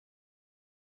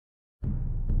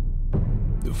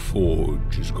The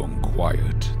forge has gone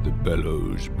quiet, the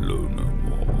bellows blow no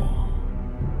more.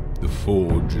 The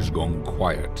forge has gone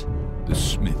quiet, the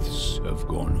smiths have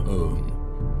gone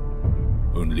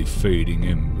home. Only fading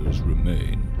embers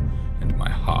remain, and my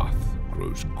hearth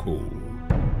grows cold.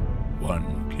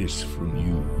 One kiss from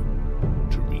you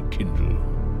to rekindle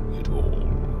it all.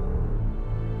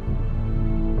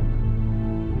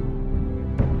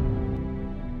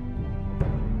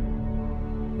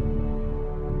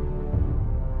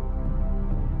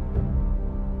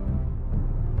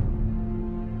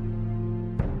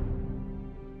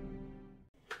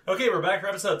 Okay, we're back for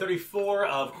episode 34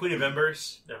 of Queen of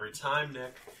Embers. Every time,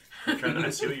 Nick. I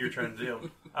see what you're trying to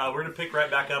do. We're going to pick right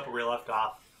back up where we left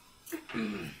off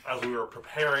as we were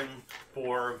preparing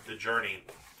for the journey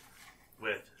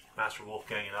with Master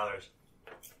Wolfgang and others.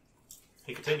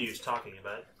 He continues talking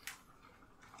about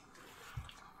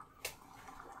it.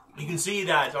 You can see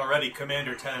that already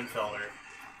Commander Tenenfelder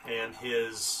and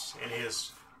his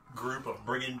group of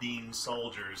brigandine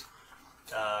soldiers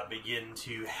begin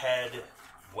to head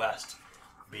west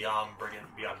beyond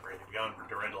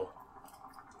Durindal,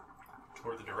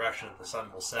 toward the direction that the sun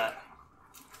will set.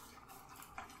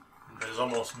 It is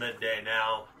almost midday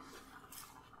now.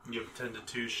 You've attended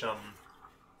to some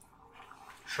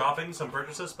shopping, some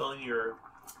purchases, spelling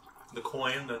the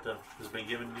coin that has been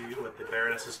given to you with the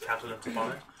Baroness's countenance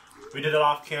upon it. We did it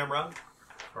off camera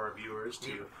for our viewers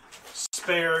to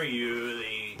spare you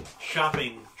the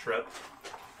shopping trip.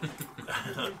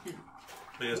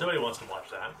 Because nobody wants to watch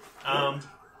that.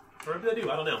 Or maybe they do,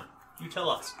 I don't know. You tell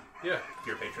us. Yeah.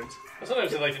 Your patrons.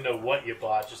 Sometimes I'd like to know what you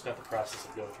bought, just not the process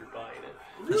of going through buying it.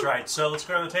 That's right. So let's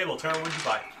go around the table. Tara, what did you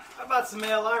buy? I bought some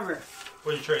mail armor.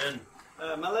 What did you trade in?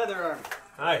 My leather armor.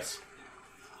 Nice.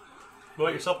 What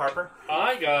about yourself, Harper?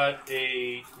 I got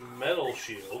a metal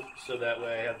shield, so that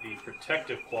way I have the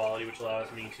protective quality, which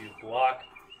allows me to block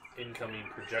incoming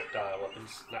projectile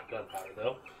weapons. Not gunpowder,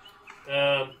 though.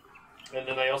 And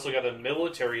then I also got a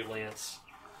military lance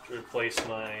to replace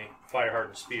my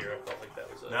fire-hardened spear. I felt like that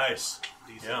was a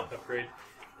decent upgrade.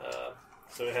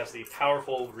 So it has the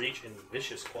powerful, reach, and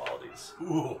vicious qualities.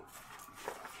 Ooh.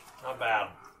 Not bad.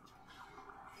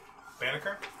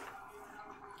 Banneker?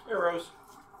 Arrows.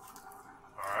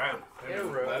 Alright.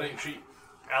 That ain't cheap.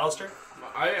 Alistair?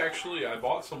 I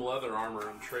bought some leather armor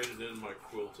and traded in my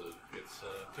quilted. It's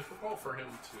difficult for him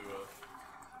to...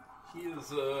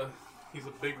 He's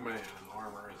a big man, and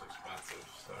armor is expensive.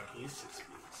 So He's 6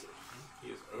 feet.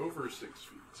 he is over 6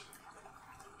 feet.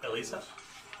 Elisa?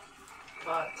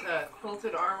 Bought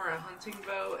quilted armor, a hunting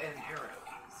bow, and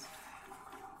arrows.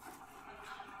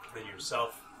 Then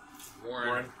yourself.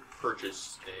 Warren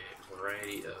purchased a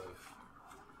variety of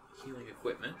healing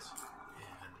equipment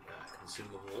and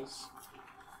consumables,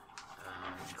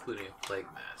 including a plague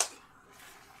mask.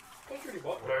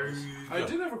 I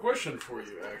did have a question for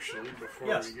you, actually, before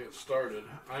Yes. we get started.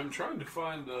 I'm trying to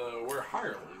find where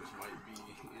hirelings might be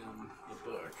in the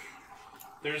book.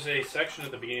 There's a section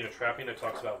at the beginning of Trapping that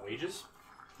talks about wages.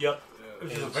 Yep. Yeah.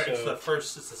 It's the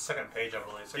second page, I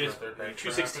believe. Second or third page.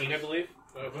 216, I believe.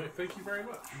 Thank you very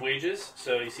much. Wages.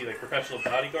 So you see, like, professional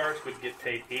bodyguards would get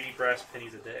paid 80 brass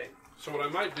pennies a day. So what I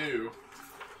might do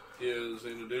is,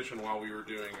 in addition, while we were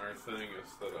doing our thing,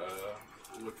 is that I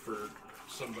look for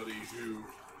somebody who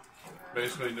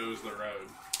basically knows the road.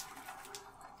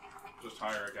 Just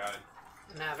hire a guide.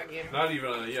 Navigator. Not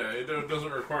even it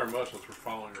doesn't require much unless we're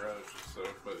following roads. So,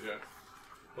 but yeah,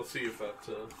 let's see if that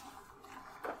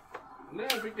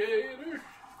navigator.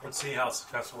 Let's see how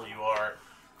successful you are.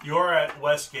 You're at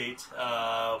Westgate,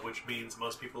 which means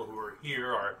most people who are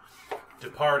here are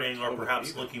departing or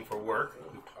perhaps looking for work.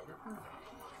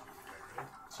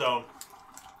 So,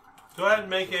 go ahead and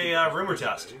make a rumor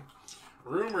test.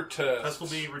 Rumor test. This will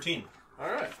be routine. All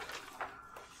right.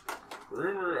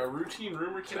 A routine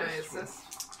rumor Can I test. assist?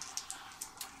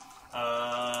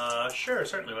 Sure,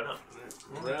 certainly, why not?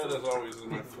 Red, as always, is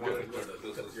my flank.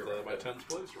 This is my 10th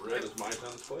place. Red is my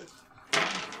 10th place.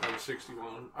 I was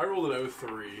 61. I rolled an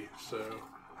 03, so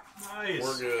Nice.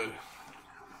 we're good.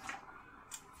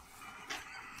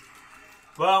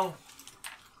 Well,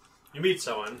 you meet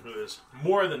someone who is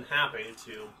more than happy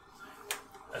to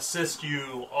assist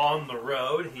you on the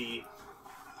road. He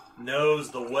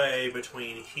knows the way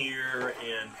between here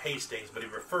and Hastings, but he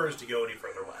refers to go any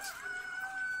further west.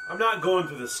 I'm not going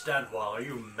through the Stadwall. Are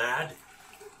you mad?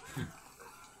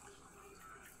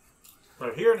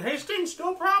 But here in Hastings,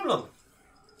 no problem.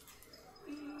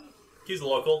 He's a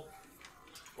local.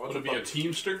 Would it be a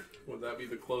Teamster? Would that be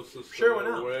the closest Sure, why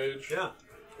not? wage? Yeah.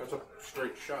 That's a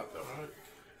straight shot, though, right?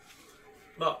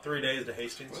 About 3 days to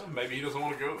Hastings. Well, maybe he doesn't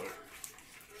want to go there.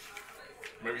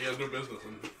 Maybe he has no business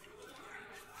in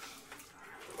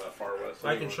far west.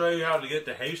 I can anyway. show you how to get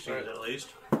to Hastings, Right. at least.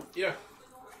 Yeah.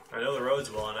 I know the roads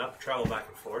well enough. Travel back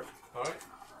and forth. All right.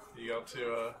 You got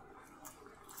to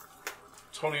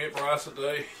 28 brass a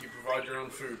day. You provide your own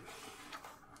food.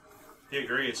 He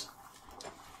agrees.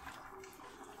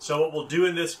 So what we'll do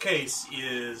in this case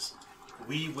is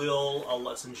we will,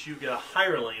 since you get a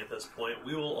hireling at this point,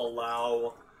 we will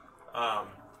allow,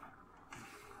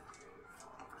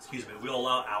 we'll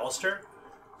allow Alistair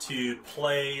to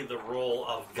play the role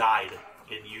of guide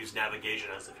and use navigation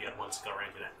as if he had one skill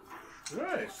rank in it.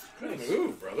 Nice. Good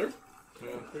move, brother.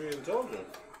 Yeah. Pretty intelligent.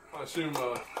 I assume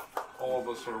all of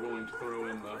us are willing to throw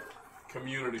in the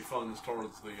community funds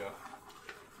towards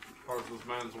this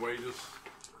man's wages.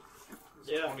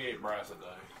 Yeah. 28 brass a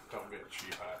day. Don't be a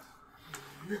cheap ass.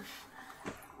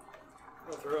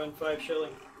 I'll throw in 5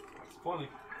 shilling. That's plenty.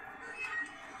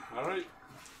 All right.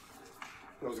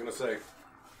 I was gonna say,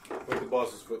 with the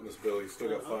boss's foot in this bill, he's still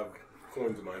got 5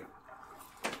 coins of mine.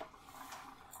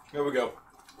 There we go.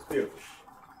 It's beautiful.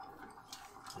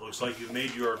 Looks like you've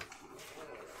made your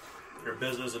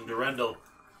business in Durendal,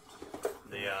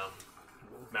 the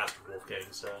Master Wolfgang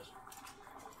says.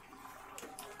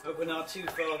 Hope we're not too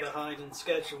far behind in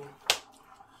schedule.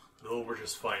 No, we're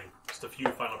just fine. Just a few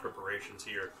final preparations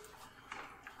here.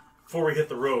 Before we hit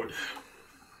the road,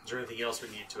 is there anything else we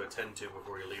need to attend to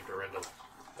before we leave Durendal?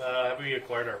 Have we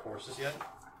acquired our horses yet?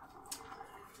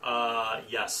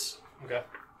 Yes. Okay.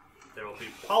 There will be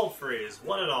palfreys,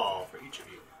 one and all, for each of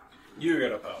you. You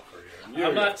got a pal for you.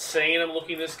 I'm not saying I'm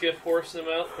looking to skiff horse in the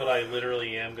mouth, but I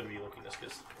literally am going to be looking to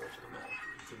skiff horse in the mouth.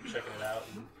 So I'm checking it out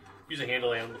and use a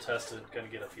handle animal test to kind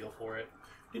of get a feel for it.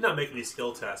 Do not make any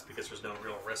skill tests because there's no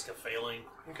real risk of failing.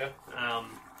 Okay.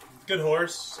 Good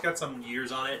horse. It's got some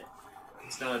years on it.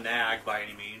 It's not a nag by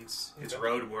any means. It's Okay.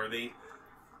 roadworthy.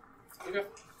 Okay.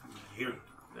 Here,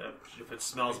 if it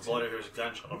smells blood or there's a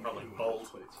gunshot, it'll probably bolt.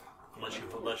 Unless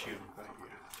you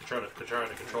try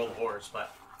to control the horse,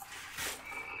 but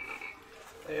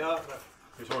Hey, Arthur.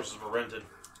 these horses were rented.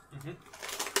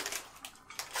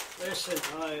 Listen,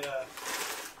 I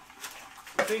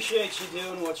appreciate you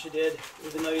doing what you did,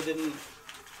 even though you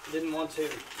didn't want to.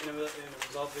 And it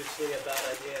was obviously a bad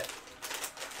idea.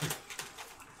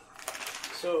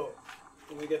 So,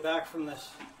 when we get back from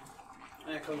this,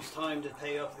 and it comes time to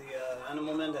pay off the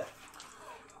animal mender,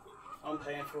 I'm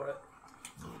paying for it.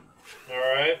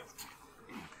 Alright.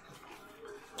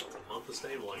 A month of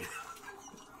stabling.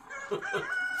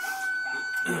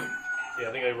 Yeah,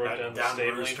 I think I wrote down the Down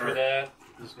stabling rooster. for that.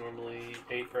 It's normally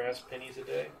 8 brass pennies a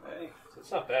day. Hey, So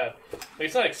it's not bad. Like,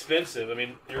 it's not expensive. I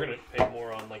mean, you're going to pay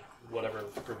more on, like, whatever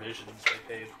provisions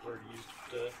they paid or used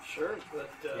to, sure, but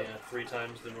 3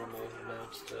 times the normal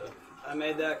amounts to... I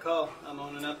made that call. I'm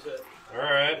owning up to it.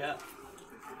 Alright. Yeah.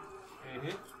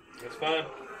 That's fine.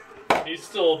 He's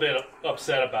still a bit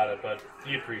upset about it, but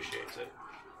he appreciates it.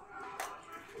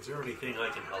 Is there anything I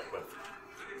can help with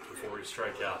before we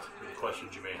strike out? Any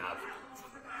questions you may have?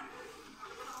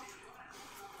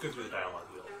 Go through the dialogue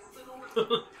wheel.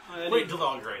 Wait until they're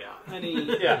all grayed out.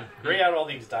 Any Yeah, gray out all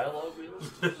these dialogue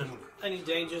wheels. any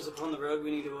dangers upon the road we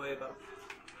need to worry about?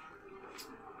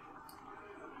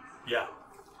 Yeah,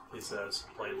 he says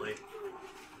plainly.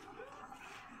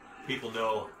 People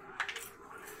know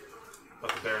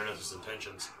about the Baroness's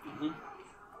intentions.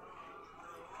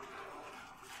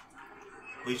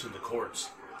 At least in the courts.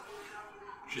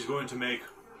 She's going to make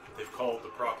what they've called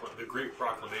the Great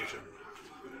Proclamation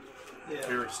Yeah.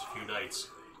 here in just a few nights.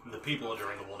 And the people of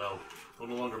Durandal will know. It will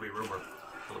no longer be rumor.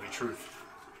 It will be truth.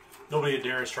 Nobody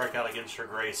dare strike out against her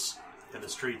grace in the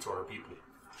streets or her people.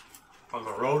 On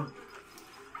the road,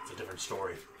 it's a different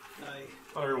story. Aye.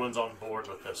 Not everyone's on board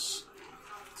with this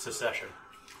secession.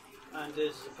 And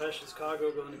is the precious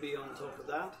cargo going to be on top of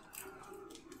that?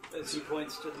 As he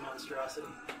points to the monstrosity.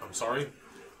 I'm sorry?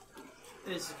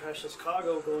 Is the precious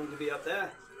cargo going to be up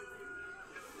there?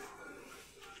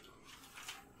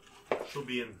 She'll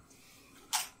be in.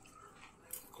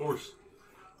 Of course.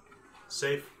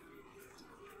 Safe.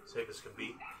 Safe as can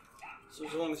be. So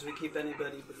as long as we keep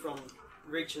anybody from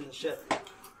reaching the ship,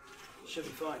 it should be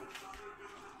fine.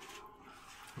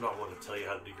 I'm not one to tell you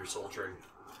how to do your soldiering.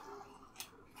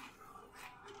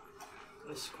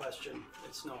 This question,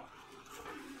 it's not.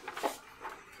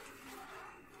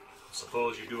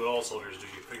 Suppose you do what all soldiers do.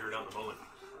 You figure it out in the moment.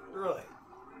 Right.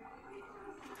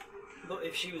 But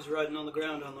if she was riding on the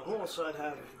ground on the horse, I'd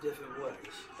have different worries.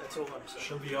 That's all I'm saying.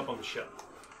 She'll be up on the ship.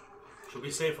 She'll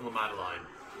be safe on the Madeline.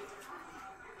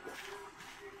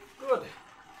 Good.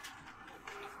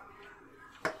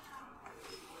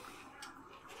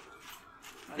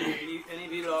 Any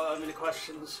of you lot have any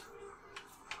questions?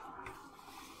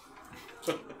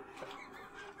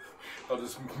 I'll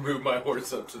just move my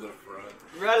horse up to the front.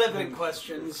 Relevant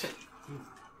questions.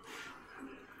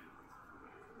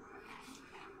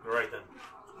 All right then.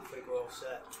 I think we're all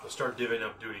set. We'll start divvying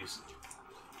up duties.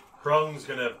 Hrung's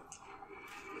gonna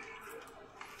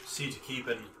see to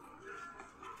keeping.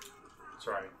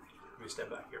 Sorry, let me step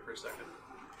back here for a second.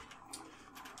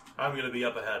 I'm gonna be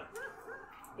up ahead,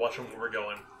 watching where we're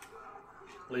going,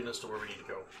 leading us to where we need to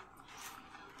go.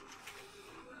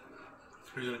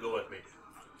 Who's gonna go with me?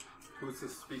 Who's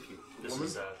this speaking? This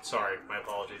is sorry, my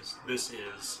apologies. This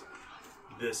is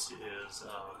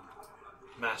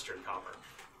Master Copper.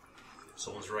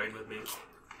 Someone's riding with me.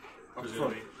 Who's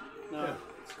gonna be? No, Yeah.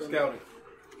 it's gonna- Scouting.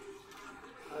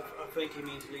 I think he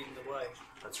means leading the way.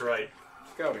 That's right.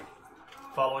 Scouting.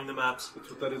 Following the maps. That's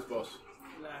what that is, boss.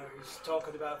 No, he's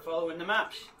talking about following the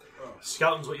maps.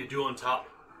 Scouting's what you do on top.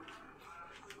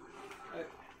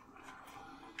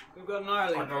 We've got an I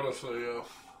Ireland. gotta say,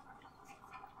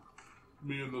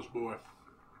 me and this boy.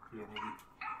 Yeah, maybe.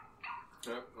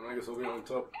 Yeah, well, I guess I'll be on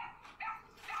top.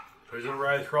 Who's gonna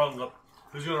ride Hrung up?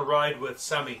 Who's gonna ride with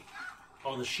Sami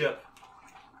on the ship?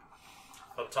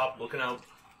 Up top, looking out.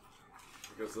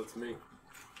 I guess that's me.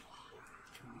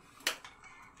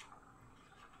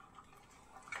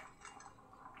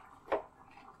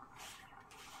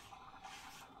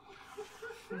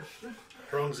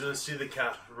 Hrung's gonna see the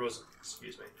cat.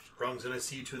 Excuse me. Hrung's gonna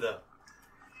see to the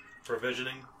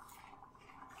provisioning,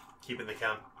 keeping the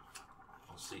camp.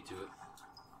 I'll see to it.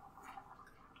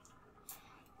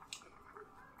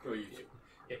 Oh, you.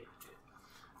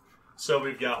 So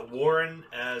we've got Warren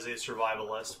as a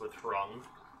survivalist with Hrung.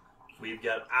 We've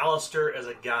got Alistair as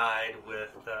a guide with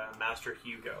Master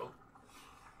Hugo.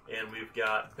 And we've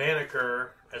got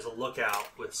Banneker as a lookout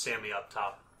with Sami up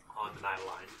top on the night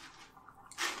line.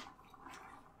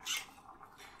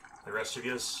 The rest of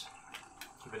you,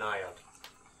 keep an eye out.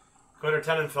 Gunnar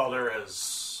Tenenfelder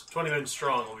has 20 men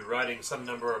strong, will be riding some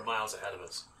number of miles ahead of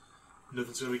us.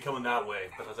 Nothing's going to be coming that way,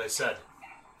 but as I said,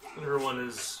 everyone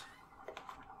is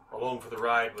along for the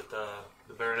ride with the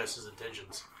Baroness's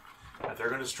intentions. If they're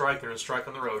going to strike, they're going to strike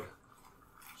on the road.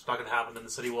 It's not going to happen in the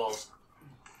city walls.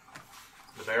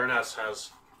 The Baroness has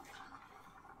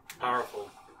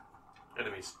powerful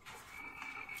enemies.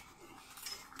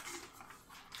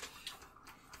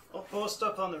 I'll post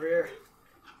up on the rear.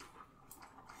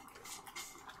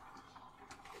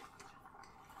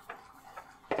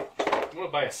 I'm gonna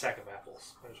buy a sack of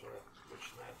apples. I just want to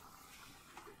mention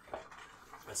that.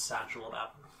 A satchel of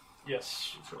apples.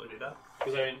 Yes, You certainly do that.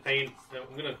 because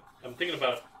I'm thinking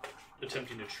about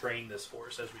attempting to train this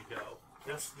horse as we go.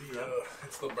 Yes,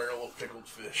 It's the barrel of pickled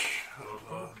fish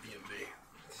of D&D.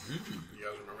 You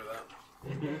guys remember that?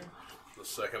 Mm-hmm. The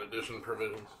second edition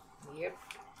provisions. Yep.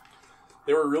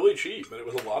 They were really cheap, but it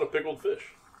was a lot of pickled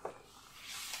fish.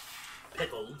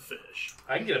 pickled fish.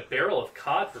 I can get a barrel of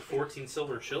cod for 14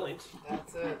 silver shillings.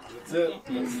 That's it. That's it.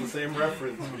 That's the same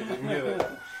reference. You didn't get it.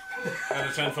 And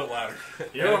a 10-foot ladder.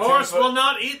 Your horse will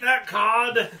not eat that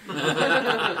cod. And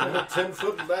a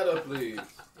 10-foot ladder, please.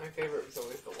 My favorite was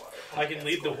always the water. I can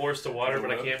lead the horse to water,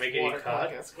 but I can't make it Water eat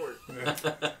cod. escort.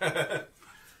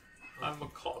 I'm a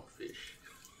codfish.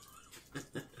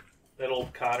 That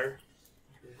old cotter.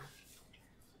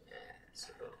 So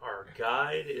our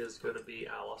guide is going to be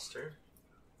Alistair.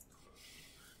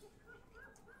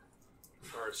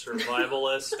 Our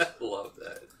survivalist Love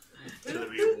that. is going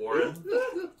to be Warren.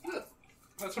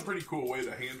 That's a pretty cool way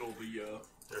to handle the...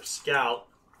 Their scout.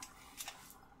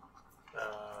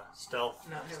 Stealth.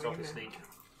 Not having Stealth and him. sneak.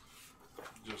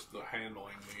 just the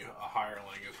handling the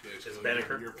hireling is basically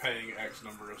Banneker? you're paying X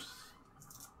number of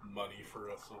money for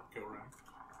a silk kill rank.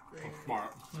 Right.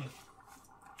 Smart.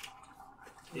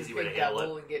 Easy You way to could handle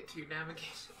double it. and get 2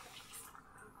 navigation.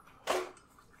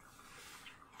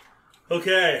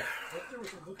 Okay. What there was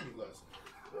a looking glass?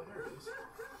 Oh, there it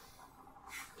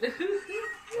is.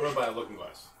 I'm gonna buy a looking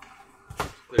glass.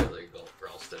 Clearly,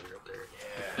 Gralstead up there.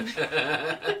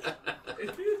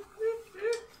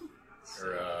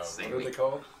 Or Same what are they week.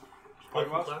 called?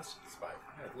 Looking glass? Spy.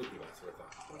 Yeah, looking glass.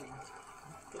 What I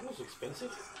thought. Are those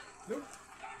expensive? Same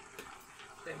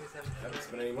as Haven't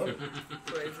spent any money.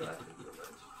 Raise lasted so much.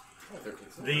 Oh, 13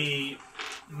 cents. The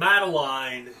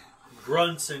Madeline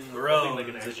grunts and groans Like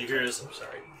an as you actual hear text, this I'm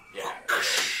sorry. Yeah, that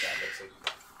makes sense.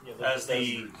 Yeah, as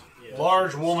the yeah,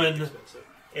 large that's woman expensive.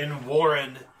 and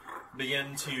Warren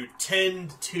begin to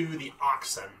tend to the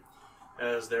oxen,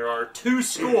 as there are 2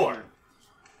 score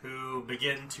who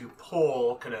begin to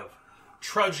pull, kind of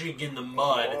trudging in the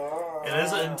mud. And it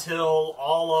isn't until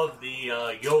all of the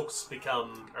yokes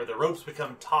become, or the ropes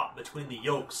become taut between the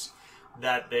yokes,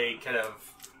 that they kind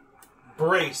of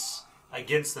brace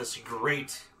against this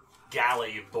great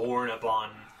galley borne upon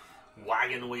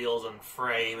wagon wheels and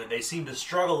frame, and they seem to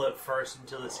struggle at first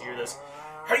until they hear this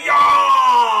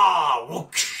 "Hi-ya!"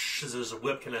 Whoosh, as there's a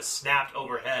whip kind of snapped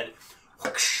overhead.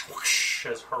 Whoosh, whoosh,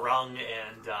 as Harung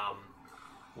and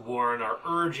Warren are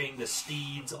urging the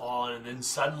steeds on, and then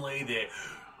suddenly the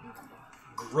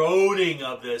groaning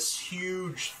of this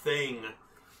huge thing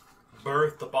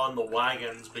birthed upon the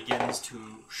wagons begins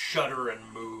to shudder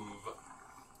and move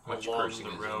Much along cursing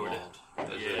the is road. involved, as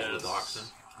is with oxen.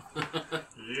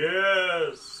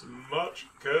 Yes, much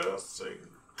cursing.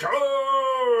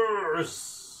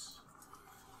 Curse!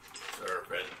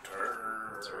 Serpent turf.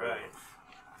 That's right.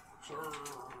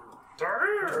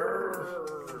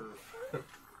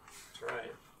 That's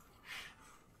right.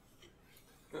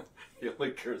 The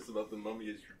only curse about the mummy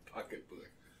is your pocketbook.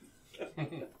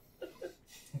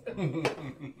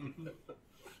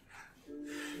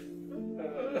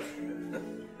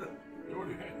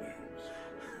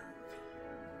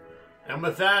 And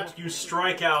with that, you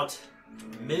strike out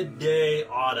midday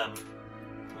autumn,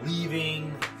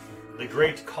 leaving the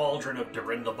great cauldron of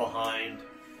Dorinda behind,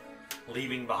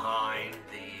 leaving behind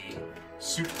the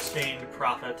soot-stained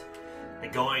prophet, the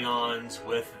going-ons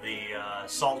with the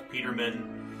Salt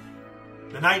Peterman,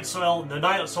 the Night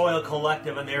Soil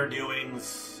Collective and their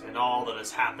doings, and all that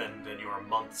has happened in your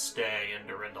month's stay in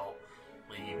Durindal.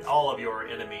 Leave all of your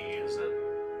enemies and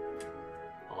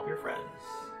all of your friends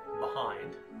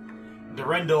behind.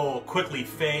 Durindal quickly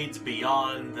fades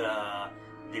beyond the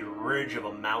ridge of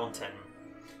a mountain,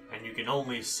 and you can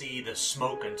only see the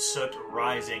smoke and soot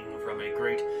rising from a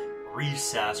great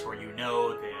recess where you know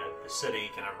that the city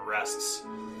kind of rests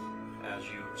as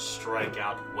you strike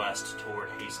out west toward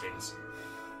Hastings.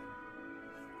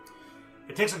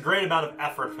 It takes a great amount of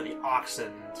effort for the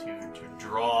oxen to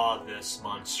draw this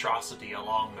monstrosity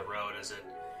along the road as it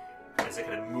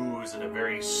kind of moves at a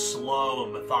very slow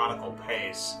and methodical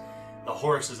pace. The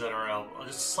horses that are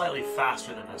just slightly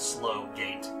faster than a slow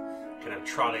gait, kind of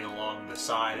trotting along the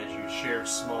side as you share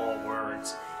small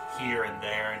words here and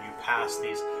there, and you pass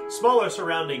these smaller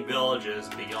surrounding villages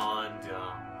beyond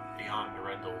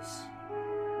Durindal's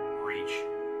reach.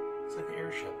 It's like the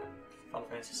airship in Final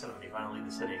Fantasy VII when you finally leave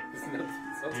the city.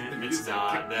 It's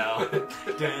not, no.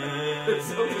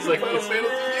 It's like Final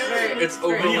Fantasy. It's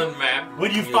Overland map.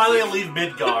 When you finally leave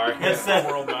Midgar, it's that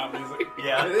World map music.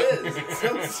 yeah. It is. It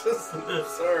sounds just...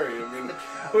 Sorry, I mean, I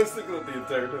was thinking of the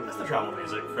entire time. That's the travel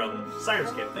music from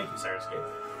Sirenscape. Thank you, Sirenscape.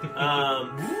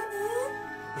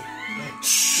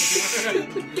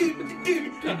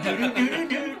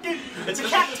 It's a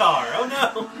cactar. Oh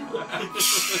no!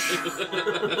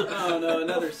 Oh no,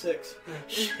 another 6.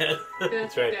 Shit.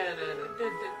 That's right.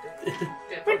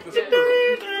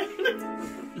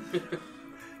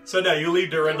 So no, you leave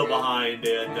Durindal behind,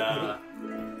 and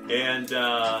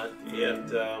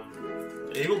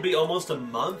it will be almost a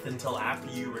month until after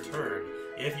you return,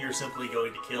 if you're simply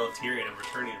going to kill Tyrion and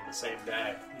returning the same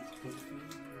day.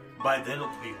 By then it'll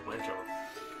be winter.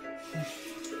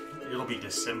 It'll be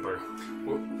December.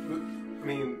 Well, I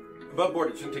mean, above board,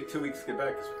 it shouldn't take 2 weeks to get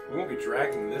back, because we won't be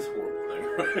dragging this horrible thing,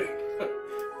 right?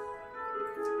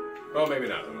 Well, maybe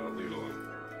not. I'll leave it alone.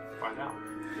 Find out.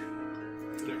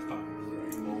 Next time.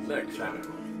 Next time.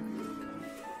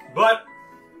 But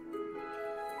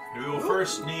we will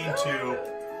first need to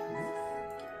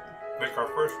make our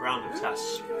first round of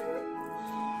tests.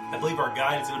 I believe our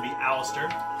guide is going to be Alistair.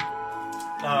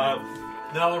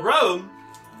 Now the road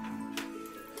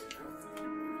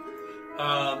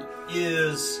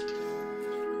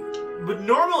would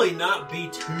normally not be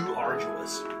too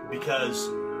arduous because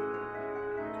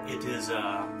it is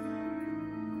not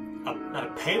a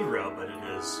paved road, but it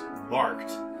is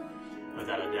marked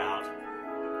without a doubt.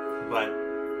 But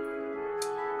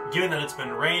given that it's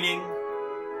been raining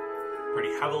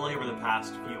pretty heavily over the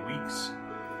past few weeks,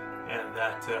 and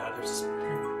that there's just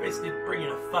basically bringing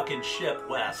a fucking ship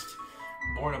west,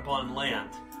 borne upon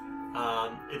land,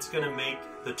 it's going to make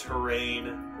the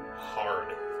terrain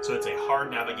hard. So it's a hard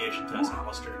navigation test,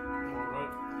 Alistair. Alright.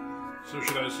 So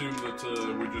should I assume that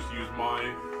we just use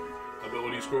my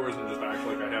ability scores and just act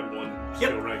like I had one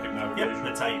skill rank in navigation? Yep,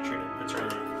 that's how you treat it. That's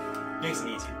right. Makes it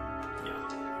easy.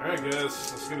 Yeah. Alright guys,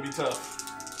 this is going to be tough.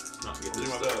 Not to get Do this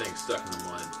my best. thing stuck in the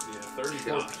mud. Yeah,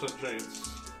 34% chance.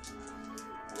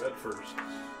 Red first.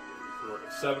 We're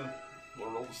at 7.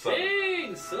 We'll roll the 7.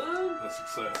 Dang, son! That's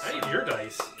success. I need your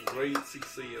dice. Great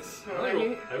success.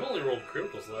 I've only rolled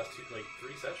criticals the last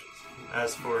 3 sessions.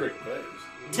 As for Quick players.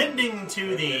 tending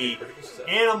to the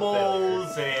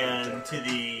animals and to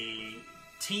the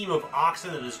team of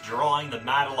oxen that is drawing the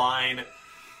Madeline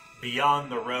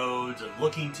beyond the roads and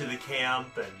looking to the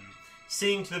camp and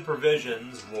seeing to the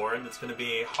provisions, Warren, it's going to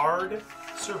be a hard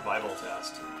survival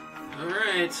test.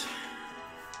 Alright.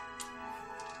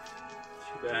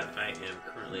 Too bad I am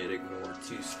currently at ignore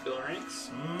 2 skill ranks.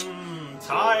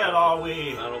 Tired are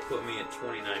we? That'll put me at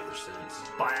 29%.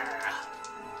 Bah.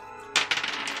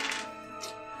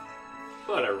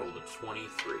 But I rolled a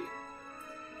 23.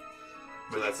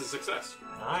 But that's a success.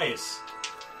 Nice.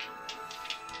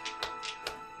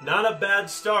 Not a bad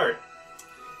start.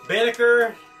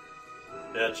 Banneker,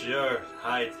 that's your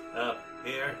height up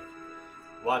here.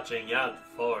 Watching out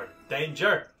for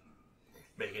danger.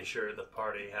 Making sure the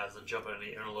party hasn't jumped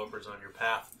any interlopers on your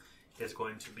path is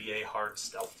going to be a hard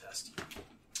stealth test.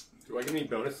 Do I get any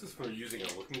bonuses for using a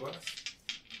looking glass?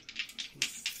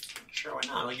 Sure, why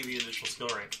not? I'll give you an additional skill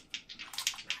rank.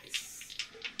 Nice.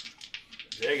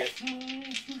 Dig it.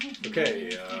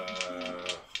 Okay,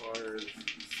 hard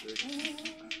 6.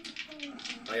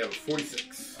 I have a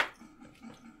 46.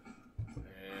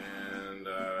 And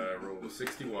rolled a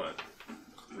 61.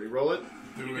 Reroll it.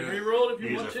 You can reroll it if you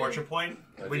Use want a to. fortune point.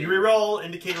 I When do. you reroll,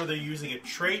 indicate whether you're using a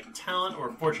trait, talent, or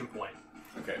fortune point.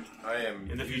 Okay, I am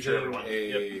In the future, using everyone.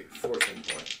 a fortune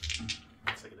point.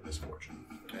 It's like a misfortune.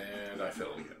 And I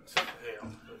failed again. Fail.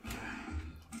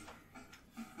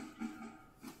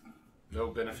 No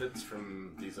benefits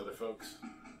from these other folks?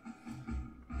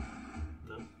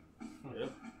 No.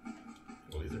 Yep.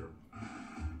 Well, these are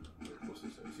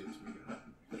closest I've seen this meeting.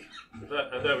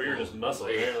 I thought we were just muscle.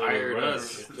 They Apparently hired we're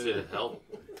us running. to help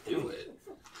do it.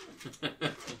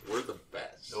 We're the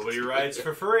best. Nobody rides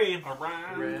for free.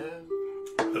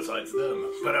 Besides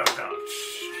them. But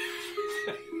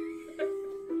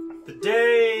The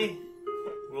day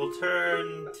will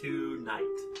turn to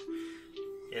night.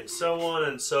 And so on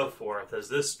and so forth, as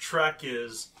this trek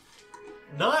is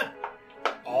not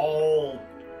all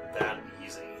that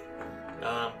easy.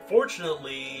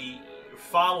 Fortunately,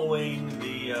 following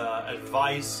the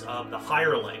advice of the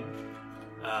hireling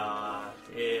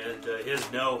and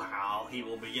his know-how, he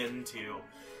will begin to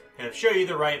kind of show you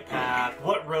the right path,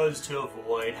 what roads to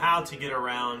avoid, how to get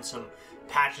around some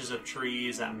patches of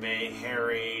trees that may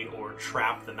harry or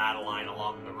trap the Madeline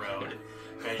along the road,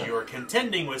 as you are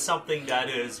contending with something that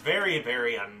is very,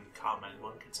 very uncommon,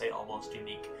 one could say almost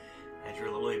unique, as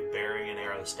you're literally bearing an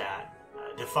aerostat,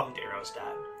 defunct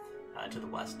aerostat, to the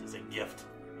west as a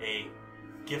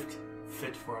gift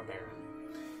fit for a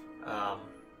baron.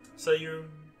 So you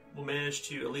will manage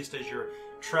to, at least as your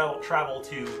travel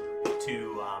to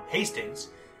Hastings,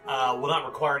 will not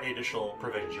require any additional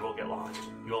provisions. You won't get lost.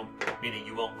 Meaning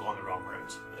you won't go on the wrong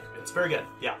roads. It's very good.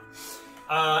 Yeah.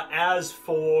 As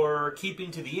for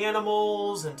keeping to the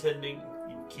animals,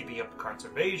 keeping up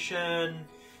conservation,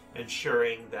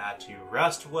 ensuring that you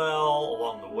rest well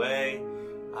along the way,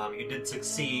 you did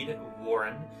succeed,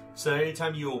 Warren. So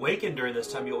anytime you awaken during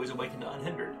this time, you always awaken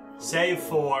unhindered. Save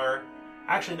for...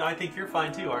 Actually, no, I think you're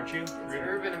fine too, aren't you? It's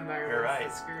urban environment. You're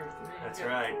right. Screw with me. That's Yeah.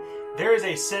 right. There is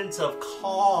a sense of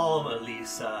calm,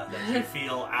 Elisa, that you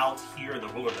feel out here in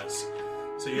the wilderness.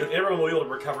 So everyone will be able to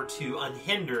recover to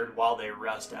unhindered while they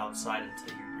rest outside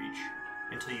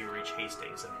until you reach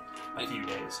Hastings in a few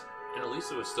days. And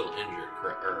Elisa was still injured,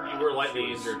 correct? You were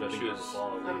lightly injured, I think she it was was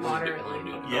swallowed. I'm moderately.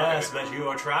 wounded. Yes, but you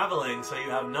are traveling, so you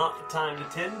have not the time to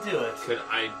tend to it. Could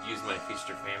I use my feast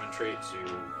or famine trait to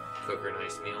cook her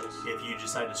nice meals? If you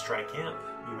decide to strike camp,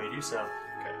 you may do so.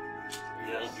 Okay.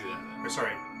 Yes. I'll do that then. Or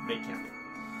sorry, make camp.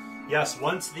 Yes,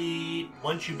 once you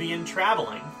begin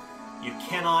traveling, you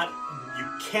cannot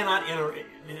enter.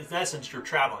 In essence, you're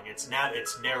traveling. It's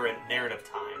narrative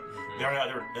time. There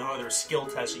are no other skill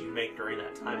tests that you make during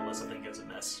that time unless something gets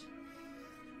amiss.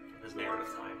 It's narrative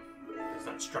time. It's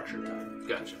not structured time.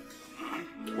 Gotcha.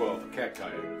 Well, cacti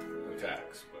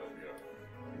attacks, but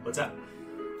What's that?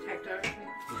 Cacti.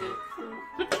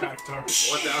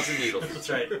 1,000 needles. That's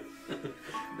right.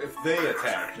 if they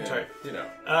attack, then, Sorry.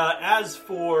 As As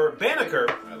for Banneker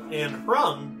and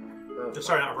Hrung,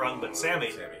 sorry, not Hrung, but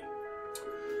Sammy,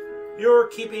 you're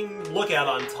keeping lookout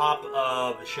on top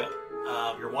of the ship.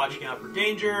 You're watching out for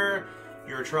danger.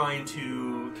 You're trying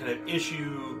to kind of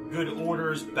issue good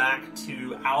orders back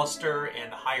to Alistair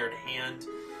and the hired hand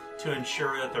to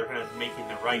ensure that they're kind of making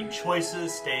the right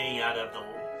choices, staying out of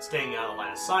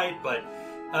line of sight. But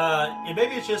and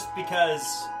maybe it's just because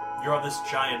you're on this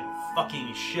giant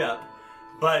fucking ship.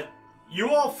 But you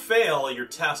all fail your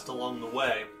test along the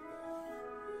way.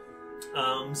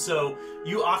 So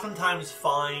you oftentimes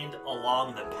find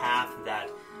along the path that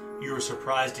you're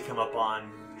surprised to come up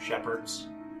on shepherds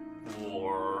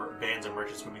or bands of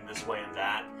merchants moving this way and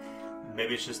that.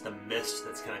 Maybe it's just the mist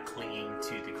that's kind of clinging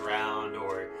to the ground,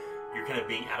 or you're kind of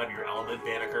being out of your element,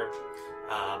 Banneker.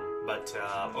 But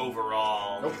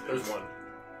overall, Nope, there's one.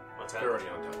 what's that? They're already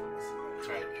on top of us. That's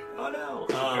right. Oh no.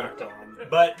 Cracked on.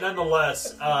 But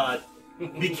nonetheless,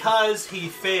 because he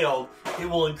failed, it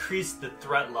will increase the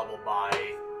threat level by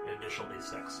an additional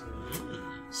d6.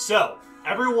 So,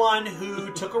 everyone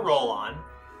who took a roll on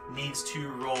needs to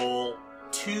roll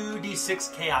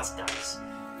 2d6 chaos dice.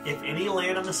 If any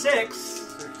land on the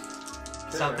 6,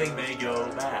 something may go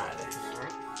bad.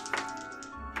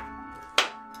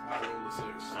 I rolled a 6.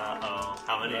 Uh-oh.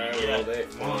 How many I did you rolled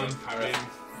get? a One. I mean,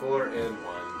 4 and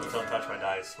 1. Don't touch my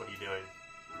dice. What are you doing?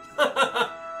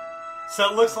 So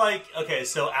it looks like... Okay,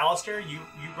 so Alistair, you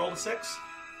rolled a 6?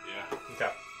 yeah.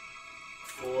 Okay.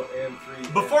 4 and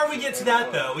 3. Before we get to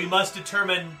that, though, we must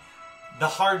determine the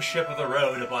hardship of the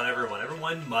road upon everyone.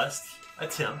 Everyone must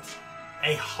attempt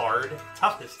a hard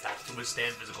toughness test to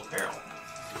withstand physical peril.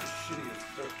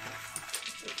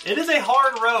 It is a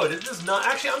hard road. It is not...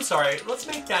 Actually, I'm sorry. Let's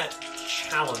make that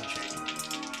challenging.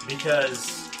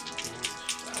 Because...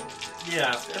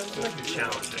 Yeah, let's make it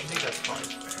challenging. I think that's fine.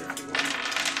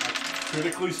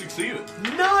 Critically succeeded.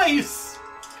 Nice!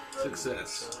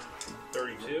 Success.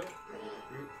 32.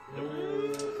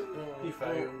 He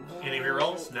failed. Any of your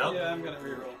rolls? No? Yeah, I'm gonna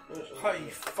reroll. High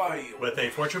fail. With a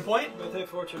fortune point? With a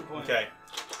fortune point. Okay.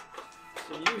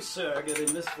 So you, sir, get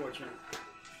a misfortune.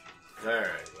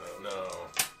 Alright, well, no.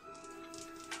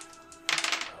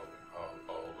 I'll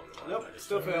hold on to mine. Nope, I just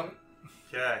still fail.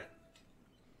 Okay.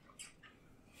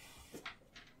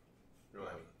 don't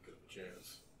have a good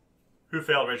chance. Who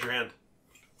failed? Raise your hand.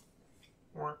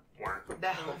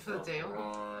 That half of the down.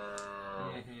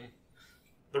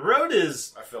 The road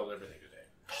is I failed everything today.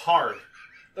 hard.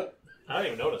 I don't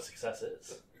even know what a success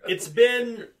is. It's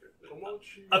been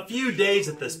a few days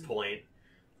at this point,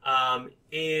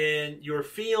 and you're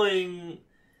feeling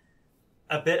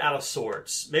a bit out of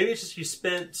sorts. Maybe it's just you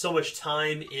spent so much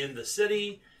time in the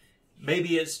city.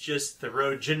 Maybe it's just the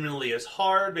road genuinely is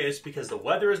hard. Maybe it's because the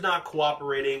weather is not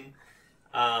cooperating.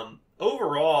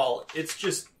 Overall, it's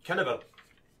just kind of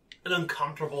an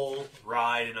uncomfortable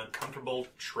ride, an uncomfortable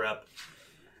trip.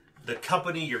 The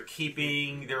company you're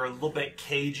keeping, they're a little bit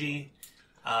cagey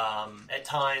at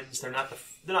times. They're not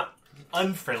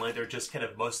unfriendly. They're just kind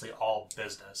of mostly all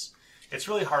business. It's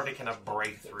really hard to kind of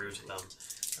break through to them.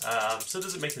 So it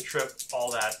doesn't make the trip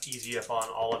all that easy upon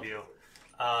all of you.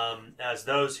 As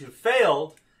those who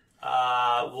failed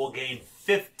will gain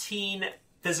 15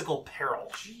 physical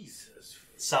peril. Jesus.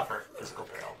 Suffer physical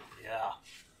peril.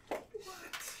 Yeah.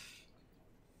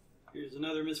 Here's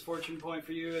another misfortune point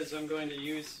for you, as I'm going to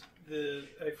use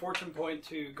a fortune point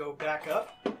to go back up,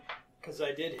 because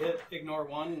I did hit ignore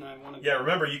 1, and I want to... Yeah,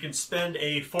 remember, you can spend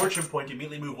a fortune point to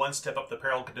immediately move one step up the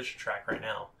peril condition track right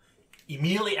now.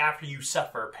 Immediately after you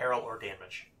suffer peril or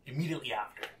damage. Immediately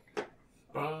after.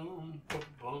 Boom, boom,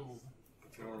 boom.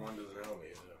 Ignore 1 doesn't help me.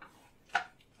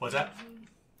 What's that?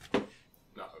 No, it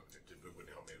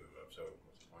wouldn't help me move up, so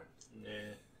what's the point?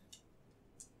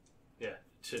 Yeah,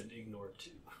 to ignore 2.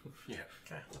 Yeah.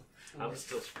 Okay. I'm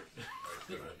still screwed.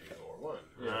 I'm gonna ignore 1.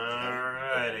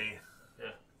 Alrighty.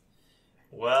 Yeah.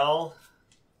 Well,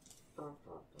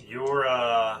 your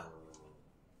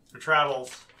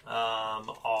travels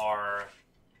are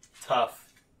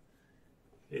tough,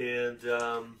 and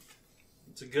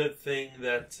it's a good thing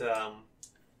that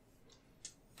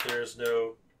there's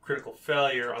no critical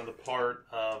failure on the part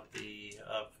of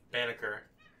Banneker,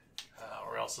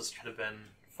 or else this could have been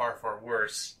far, far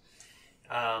worse.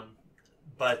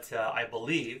 But I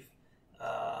believe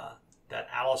that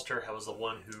Alistair was the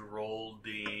one who rolled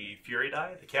the Fury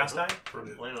die, the Chaos die, for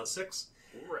landing on 6.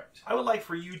 Correct. I would like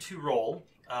for you to roll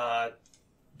D100.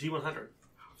 Let's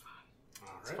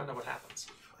Alright. find out what happens.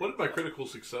 What did my critical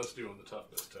success do on the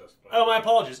toughness test? Oh, my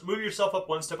apologies. Move yourself up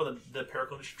one step on the peril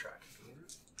condition track.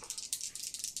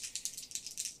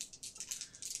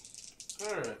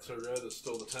 Alright, so red is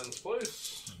still the 10th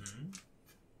place.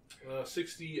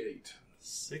 68.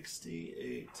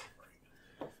 68.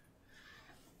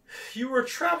 You were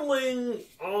traveling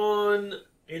on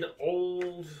an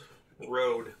old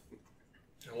road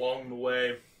along the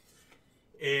way,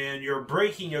 and you're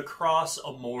breaking across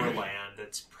a moorland.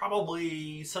 It's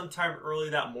probably sometime early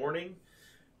that morning.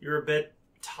 You're a bit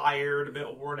tired, a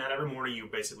bit worn out. Every morning you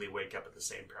basically wake up at the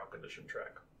same peril condition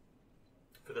track,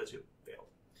 for those who failed.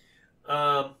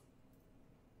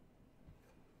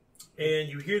 And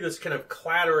you hear this kind of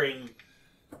clattering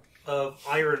of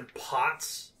iron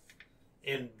pots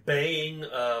and baying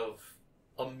of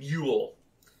a mule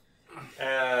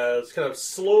as kind of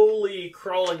slowly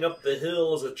crawling up the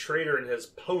hill is a trader and his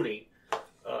pony,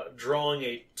 drawing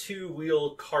a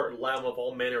 2-wheel cart laden with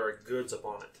all manner of goods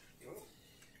upon it.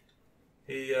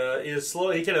 He is slow.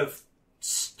 He kind of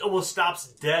almost stops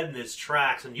dead in his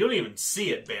tracks, and you don't even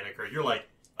see it, Banneker. You're like,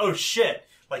 oh shit!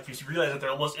 Like you realize that they're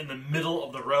almost in the middle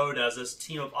of the road as this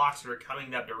team of oxen are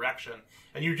coming that direction,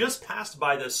 and you just passed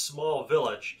by this small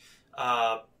village,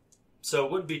 so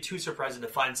it wouldn't be too surprising to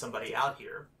find somebody out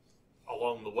here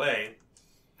along the way.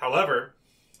 However,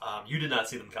 you did not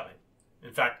see them coming.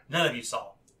 In fact, none of you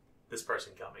saw this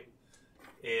person coming,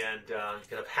 and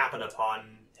kind of happened upon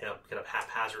him kind of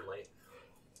haphazardly.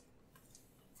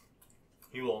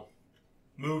 He will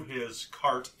move his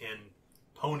cart and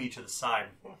pony to the side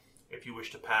if you wish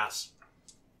to pass,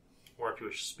 or if you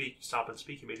wish to stop and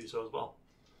speak, you may do so as well.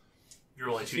 You're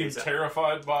only 2 days out.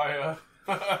 Terrified by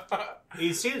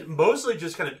He seems mostly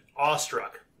just kind of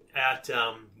awestruck at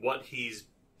what he's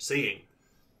seeing.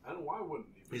 And why wouldn't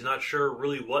he? He's not sure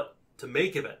really what to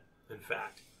make of it, in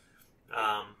fact.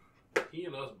 He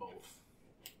and us both.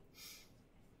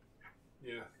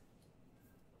 Yeah.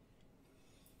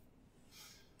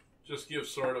 Just give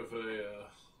sort of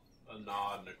a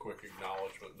nod and a quick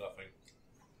acknowledgement, nothing.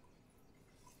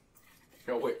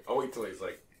 I'll wait till he's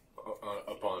like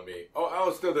upon me.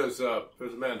 Oh, still there's a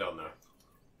man down there.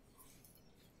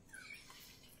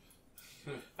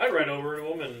 I'd run over to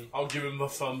him and I'll give him the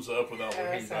thumbs up without Yeah,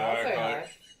 looking so I'll back. say hi. Like,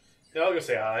 yeah, I'll go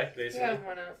say hi, basically. Yeah,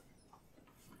 why not?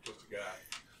 just a guy.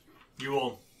 You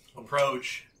will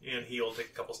approach, and he'll take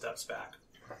a couple steps back.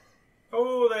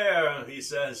 Oh, there, he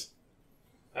says.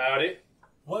 Howdy.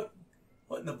 What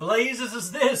in the blazes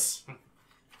is this?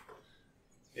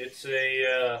 It's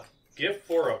a gift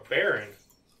for a baron.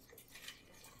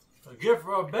 A gift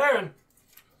for a baron?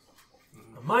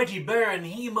 A mighty baron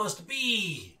he must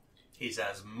be, he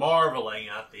says, marveling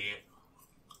at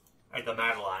the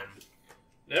Madeline.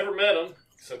 Never met him,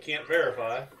 so can't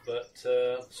verify, but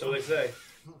so they say.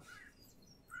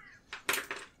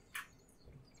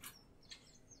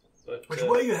 But, Which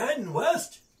way you heading,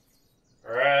 west?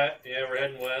 Alright, yeah, we're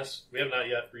heading west. We have not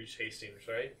yet reached Hastings,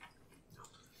 right?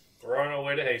 We're on our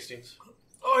way to Hastings.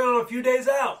 Oh, you're a few days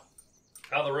out.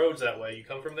 How the road's that way? You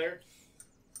come from there?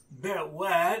 Bit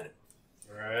wet.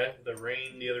 Alright, the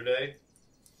rain the other day.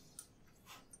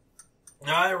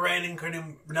 It's raining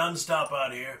non-stop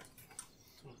out here.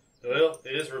 Well,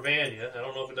 it is Ravania. I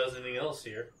don't know if it does anything else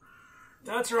here.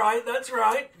 That's right.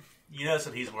 You notice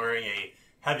that he's wearing a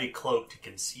heavy cloak to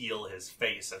conceal his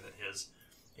face,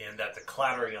 and that the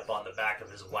clattering up on the back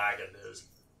of his wagon is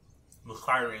the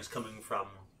clattering is coming from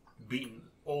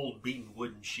old beaten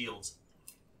wooden shields,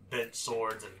 bent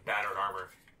swords, and battered armor.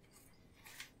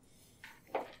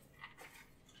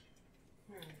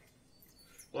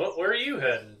 Well, where are you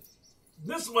heading?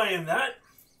 This way and that.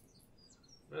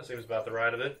 That seems about the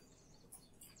right of it.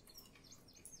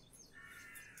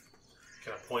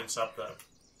 Kind of points up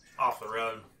off the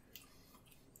road.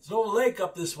 There's an old lake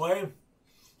up this way.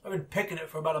 I've been picking it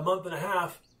for about a month and a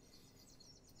half.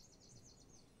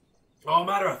 All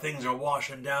manner of things are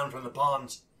washing down from the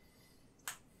ponds.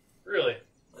 Really?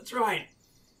 That's right.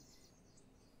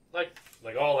 Like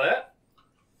all that?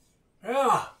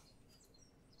 Yeah.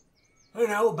 You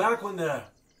know, back when the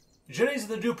Jennies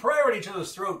and the Dupre were at each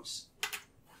other's throats.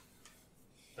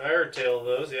 I heard tale of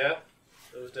those, yeah.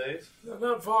 Those days.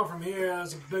 Not far from here,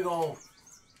 there's a big old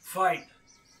fight.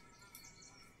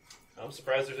 I'm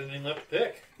surprised there's anything left to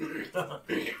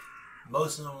pick.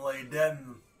 Most of them lay dead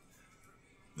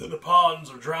in the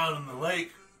ponds or drowned in the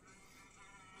lake.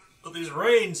 But these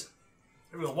rains,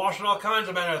 they've been washing all kinds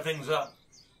of manner of things up.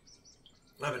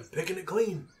 I've been picking it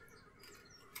clean.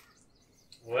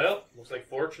 Well, looks like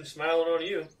fortune smiling on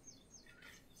you.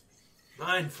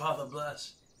 Mine, Father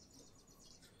bless.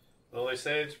 Well, they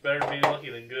say it's better to be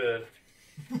lucky than good.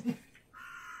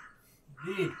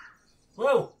 Indeed.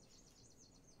 Well,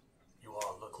 you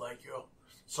all look like you're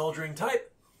soldiering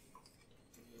type.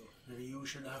 Maybe you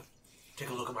should take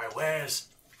a look at my wares.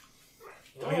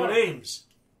 Tell me your names.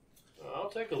 I'll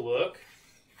take a look.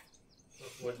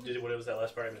 What was that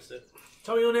last part? I missed it.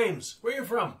 Tell me your names. Where are you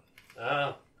from?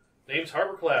 Name's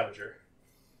Harper Claviger.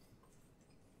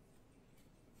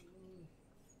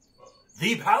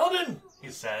 The Paladin, he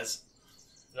says.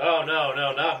 Oh, no,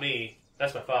 not me.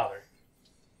 That's my father.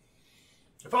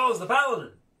 Your father's the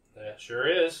Paladin. That sure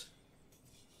is.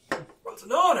 Well, it's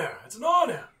an honor. It's an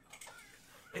honor.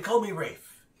 They call me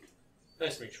Rafe.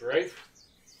 Nice to meet you, Rafe.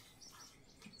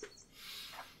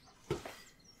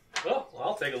 Well,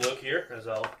 I'll take a look here as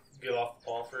I'll get off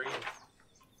Paul for you.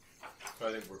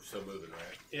 I think we're still moving,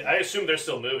 right? Yeah, I assume they're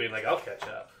still moving. Like, I'll catch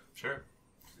up. Sure.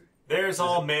 There's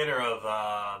all manner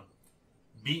of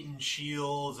beaten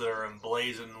shields that are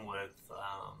emblazoned with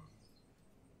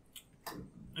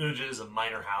images of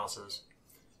minor houses.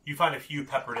 You find a few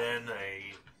peppered in,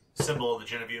 a symbol of the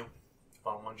Genevieve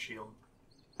on one shield.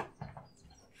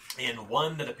 and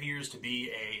one that appears to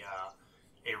be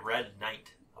a red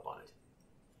knight upon it.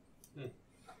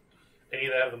 Any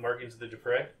of that have the markings of the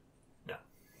Dupre? No.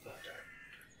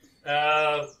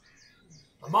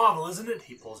 A marvel, isn't it?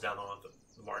 He pulls down one of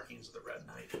the markings of the red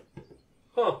knight.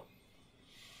 Huh.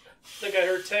 I think I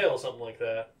heard tale, something like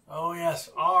that. Oh, yes.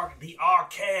 The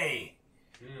RK.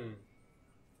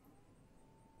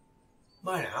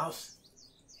 My house.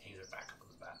 Hangs it back up on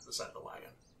the back, the side of the wagon.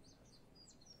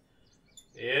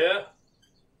 Yeah.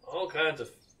 All kinds of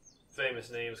famous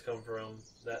names come from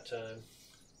that time.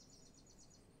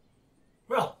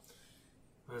 Well,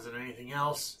 is there anything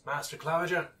else, Master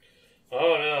Claviger?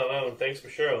 Oh, no. Thanks for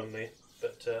showing me.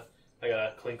 But I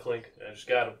got a clink. I just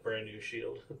got a brand new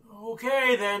shield.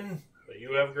 Okay, then. But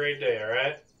you have a great day, all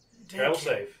right? Travel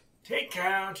safe. Take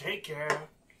care.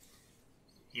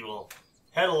 He will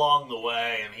head along the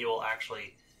way, and he will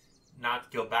actually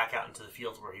not go back out into the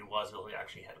fields where he was. He'll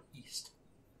actually head east,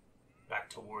 back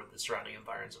toward the surrounding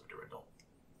environs of Durindal.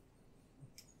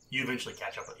 You eventually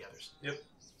catch up with the others. Yep.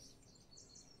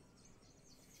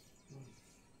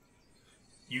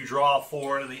 You draw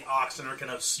forward, and the oxen are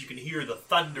you can hear the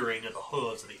thundering of the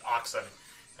hooves of the oxen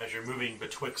as you're moving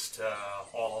betwixt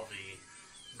all of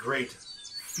the great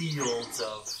fields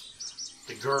of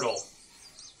the girdle.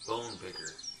 Bone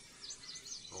picker.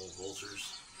 Old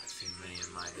vultures. I've seen many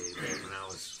in my day back when I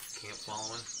was camp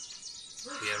following.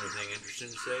 Do you have anything interesting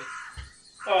to say?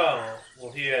 Oh,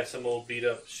 well, he had some old beat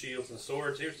up shields and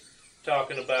swords. He was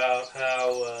talking about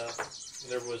how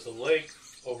there was a lake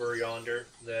over yonder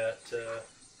that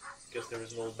I guess there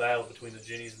was an old battle between the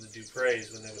Ginnies and the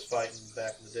Dupreys when they was fighting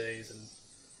back in the days, and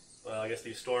well, I guess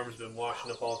these storms been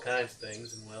washing up all kinds of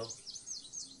things, and well,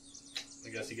 I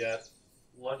guess he got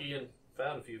lucky and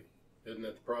found a few. Isn't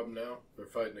that the problem now? They're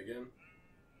fighting again?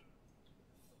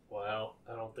 Well,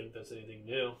 I don't think that's anything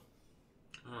new.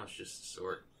 Oh, it's just a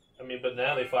sort. I mean, but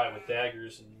now they fight with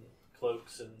daggers and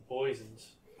cloaks and poisons.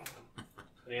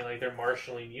 It ain't like they're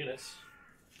marshalling units.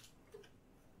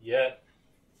 Yet.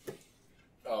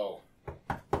 Oh.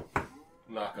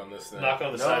 Knock on this thing. Knock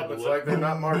on the side of the it's wood. like they're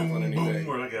not marshalling anything.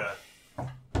 We're like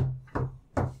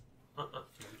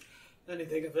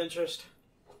Anything of interest?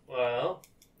 Well,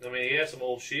 I mean, he has some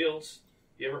old shields.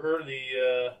 You ever heard of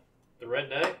the Red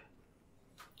Knight?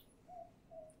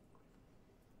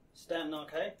 Stanton,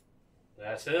 okay?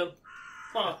 That's him.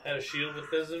 Huh. Had a shield with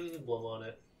his emblem on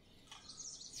it.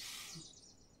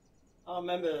 I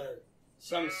remember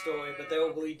some story, but they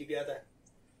all bleed together.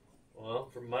 Well,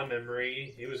 from my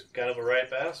memory, he was kind of a right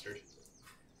bastard.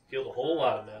 Killed a whole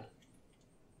lot of men.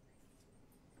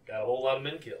 Got a whole lot of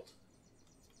men killed.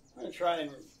 I'm going to try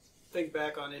and think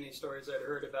back on any stories I'd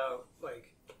heard about,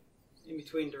 like, in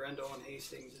between Durendal and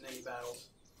Hastings in any battles.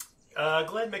 go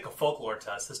ahead and make a folklore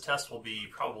test. This test will be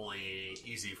probably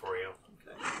easy for you.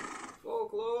 Okay.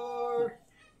 Folklore!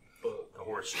 The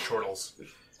horse chortles.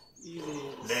 Easy.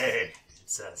 Nay, it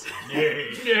says.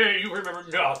 Nay. Nay, you remember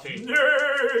nothing.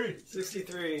 Nay!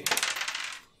 63.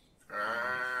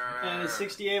 And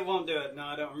 68 won't do it. No,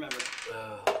 I don't remember.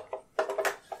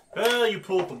 Well, you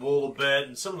pull up the wool a bit,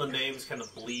 and some of the names kind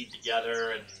of bleed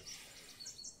together, and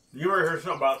you ever heard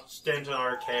something about Stanton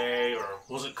RK, or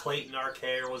was it Clayton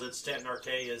RK, or was it Stanton RK,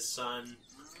 his son?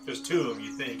 There's two of them,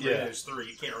 you think. Yeah. Maybe there's three,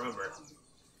 you can't remember.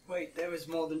 Wait, there was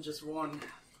more than just one.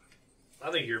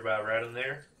 I think you're about right in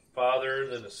there. Father,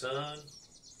 then a son.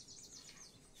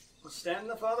 Was Stanton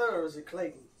the father, or was it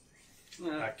Clayton?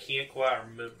 I can't quite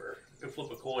remember. I could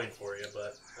flip a coin for you,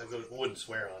 but I wouldn't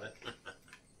swear on it.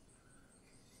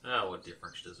 Oh, what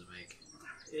difference does it make?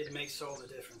 It makes all the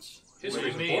difference.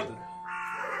 History's What do you mean? important.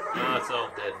 No, it's all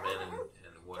dead men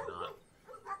and whatnot.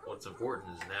 What's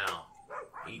important is now.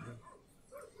 Eating,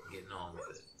 getting on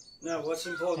with it. No, what's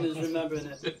important is remembering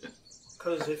it.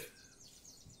 Because if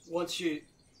once you're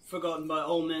forgotten by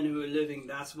all men who are living,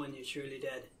 that's when you're truly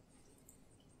dead.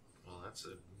 Well, that's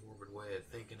a morbid way of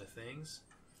thinking of things.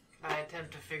 I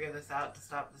attempt to figure this out to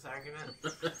stop this argument.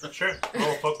 Sure.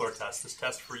 Roll a folklore test. This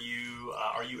test for you,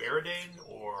 are you Eridane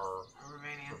or...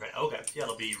 Romanian. Okay, yeah,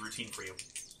 it'll be routine for you.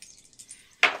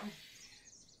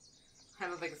 I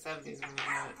don't think a 70 is going to do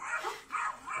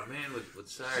it. A man would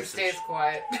sire She some stays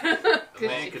quiet. a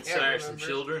man could can't sire some remember.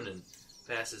 children and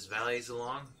pass his values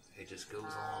along. It just goes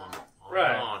on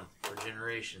Right. and on for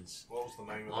generations. What was the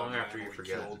name of Long that after man you we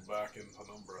forget. killed back in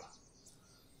Penumbra?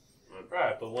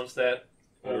 Right, but once that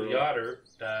old I yachter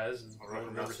dies and I no one reckon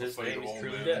remembers that's the his fate name, of he's all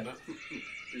truly men, dead. isn't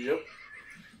it? Yep.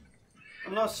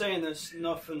 I'm not saying there's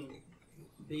nothing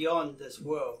beyond this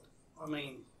world. I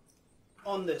mean,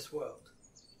 on this world.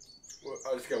 Well,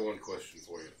 I just got one question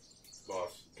for you.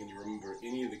 Boss, can you remember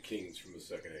any of the kings from the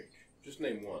Second Age? Just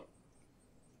name one.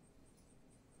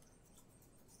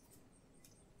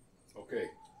 Okay.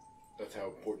 That's how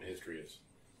important history is.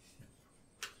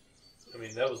 I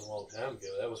mean, that was a long time ago.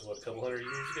 That was, what, a couple hundred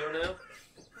years ago now?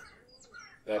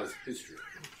 That is history.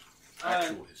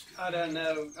 Actual history. I don't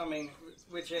know. I mean,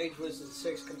 which age was the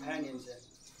 6 companions in?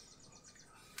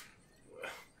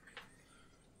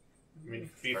 I mean,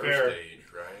 to be First fair, age,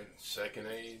 right? Second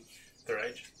age. their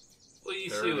age. Well, you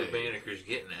Third see what age. Banneker's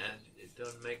getting at. It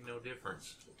doesn't make no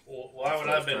difference. Well, why would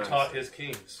I have been taught his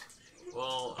kings?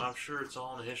 Well, I'm sure it's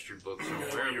all in the history book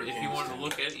somewhere. If you wanted to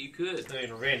look at it, you could. I mean,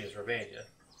 Ravania's Ravania.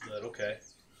 But okay.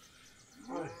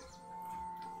 I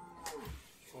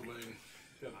mean,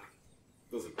 you know.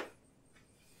 Doesn't matter.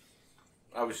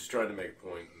 I was just trying to make a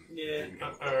point. And Yeah. didn't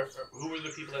come Who were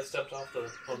the people that stepped off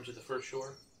onto the first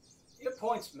shore? Your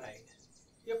point's made.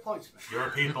 Your point's made. Your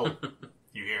people.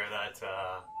 You hear that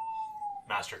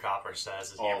Master Copper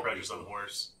says as he All approaches on the people.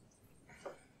 horse.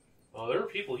 Well, there were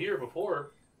people here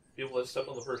before. People that stepped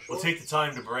on the first shore. We'll take the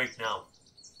time to break now,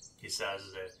 he says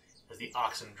as the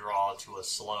oxen draw to a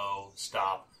slow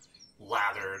stop,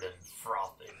 lathered and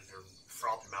frothing, their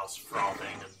mouths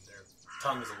frothing, and their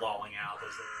tongues lolling out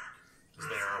as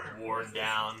they're worn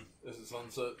down. Is it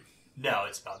sunset? No,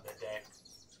 it's about midday.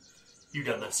 You've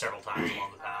done this several times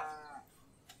along the path.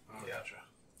 Oh, gotcha.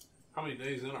 How many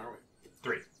days in are we?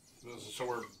 3. So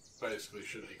we're basically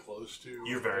should be close to.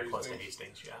 You're very close to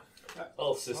Hastings? Hastings, yeah.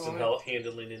 I'll assist in Alright.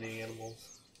 handling any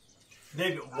animals.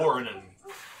 Warren and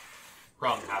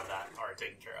Rung have that already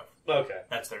taken care of. Okay.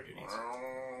 That's their duties.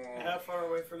 How far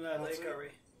away from that lake are we?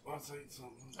 Let's eat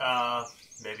something.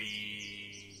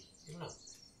 Maybe I don't know.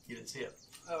 You didn't see it.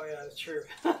 Oh yeah, that's true.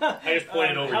 I just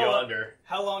pointed over yonder.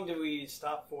 How long do we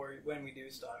stop for when we do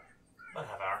stop? About a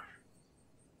half hour.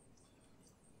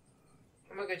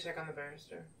 I'm gonna go check on the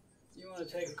barrister. You want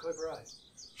to take a quick ride?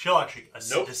 She'll actually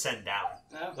Nope. descend down.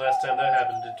 No? Last time that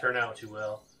happened didn't turn out too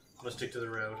well. I'm gonna stick to the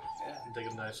road Yeah. and take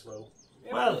a nice slow.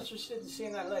 Yeah, Well- I'm interested in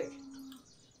seeing that lake.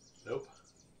 Nope.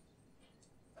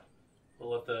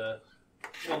 We'll let the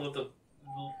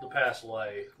past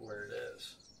lie where it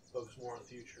is. Focus more on the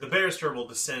future. The barrister will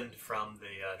descend from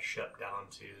the ship down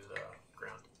to the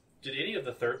ground. Did any of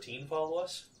the 13 follow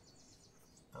us?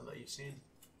 Not that you've seen.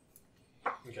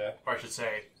 Okay. Or I should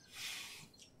say,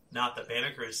 not that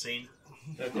Banneker has seen.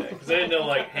 Okay. Because I didn't know,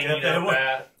 like, hanging Yeah,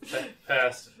 out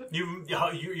past.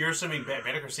 You're assuming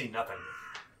Banneker's seen nothing.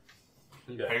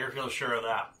 Okay. Banneker feels sure of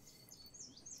that.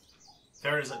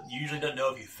 You usually don't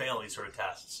know if you fail these sort of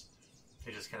tests.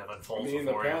 It just kind of I unfolds mean,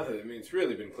 the before path, you. I mean, it's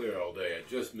really been clear all day. I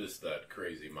just missed that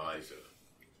crazy miser.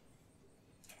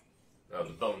 The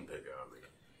bone picker, I mean.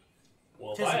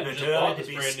 Well, It if I isn't had a bit just bought early to this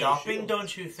be brand new stopping, shield-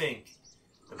 don't you think?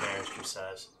 The barrister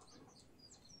says.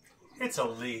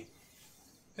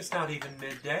 It's not even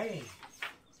midday,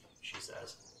 she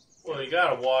says. Well, you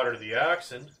gotta water the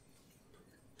oxen.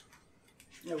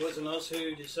 It wasn't us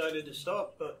who decided to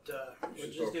stop, but we're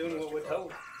should just talk to doing what we're Master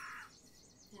told.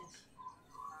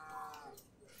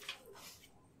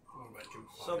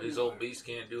 Something, These old beasts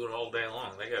can't do it all day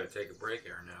long. They got to take a break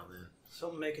every now and then.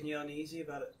 something making you uneasy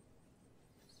about it.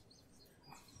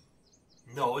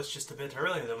 No, it's just a bit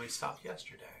earlier than we stopped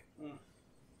yesterday. Hmm.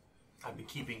 I've been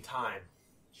keeping time,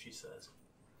 she says.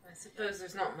 I suppose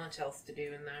there's not much else to do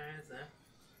in there, is there?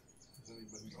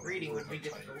 Reading would be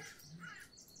difficult.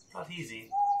 Not easy.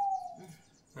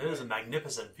 It is a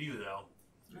magnificent view, though.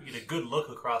 You get a good look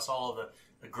across all of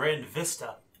the grand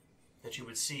vista that you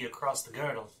would see across the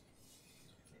girdle.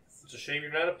 It's a shame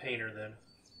you're not a painter then.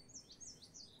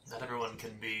 Not everyone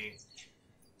can be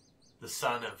the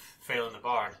son of Phelan the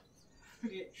Bard,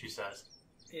 she says.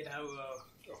 You know,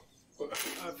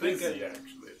 I think Busy,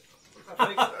 actually. I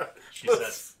think She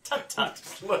says, tut tut.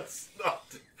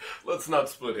 Let's not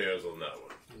split hairs on that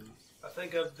one. I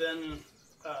think I've been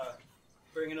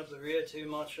bringing up the rear too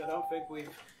much. I don't think we've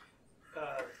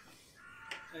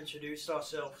introduced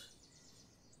ourselves.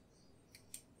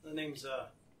 The name's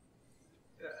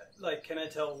like, can I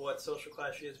tell what social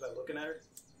class she is by looking at her?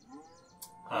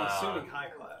 I'm assuming high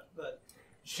class, but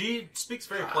She speaks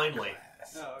very plainly.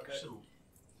 oh, okay.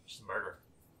 She's a murderer.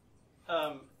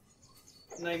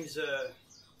 Name's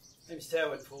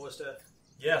Tailwind Forrester.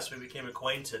 Yes, we became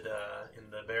acquainted in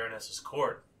the Baroness's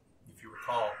court, if you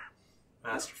recall,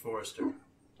 Master Forrester.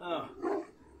 Oh,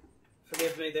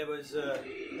 forgive me. There was a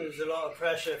lot of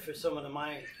pressure for someone of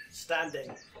my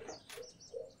standing.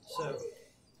 So,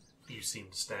 You seem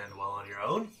to stand well on your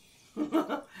own.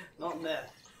 not in there.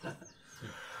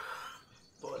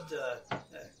 But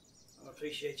I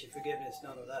appreciate your forgiveness,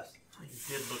 none of that. You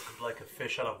did look like a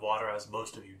fish out of water, as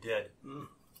most of you did. Mm.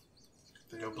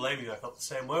 I don't blame you. I felt the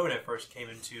same way when I first came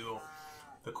into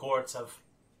the courts of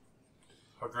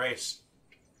Her Grace.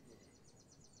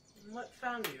 What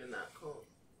found you in that cult?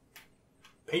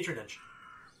 Patronage.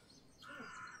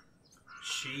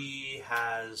 She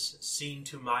has seen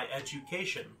to my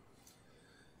education,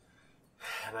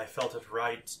 and I felt it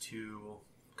right to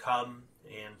come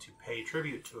and to pay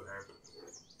tribute to her.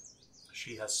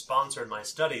 She has sponsored my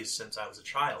studies since I was a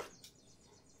child.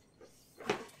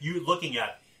 You looking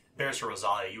at Barrister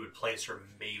Rosalia, you would place her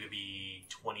maybe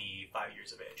 25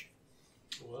 years of age.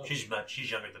 Whoa. She's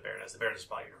younger than the Baroness. The Baroness is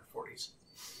probably in her 40s.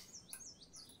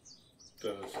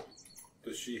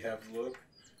 Does she have the look?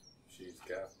 She's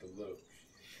got the look.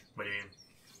 What do you mean?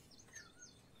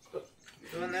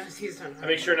 The one that was used on her. I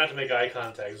make sure not to make eye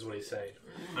contact is what he's saying.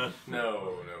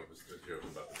 No, it was the joke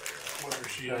about the bear. Whether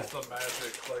she has the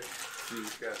magic, like,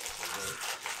 She's got the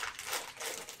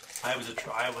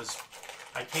look.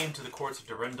 I came to the courts of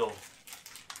Durindal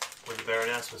when the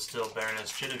Baroness was still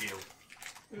Baroness Genevieve.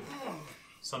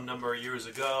 Some number of years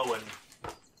ago, when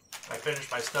I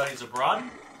finished my studies abroad,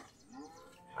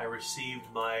 I received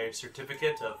my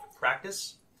certificate of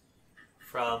practice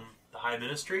from the High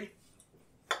Ministry,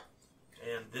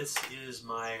 and this is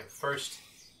my first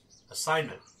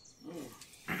assignment.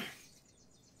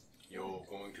 You're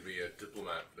going to be a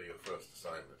diplomat for your first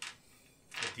assignment.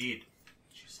 Indeed,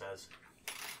 she says.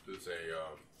 It's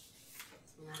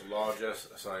a large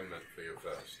assignment for your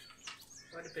first.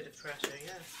 Quite a bit of pressure,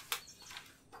 yes.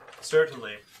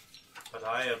 Certainly, but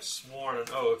I have sworn an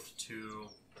oath to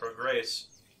Her Grace.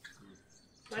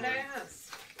 Might I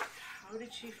ask, how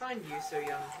did she find you so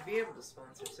young to be able to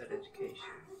sponsor said education?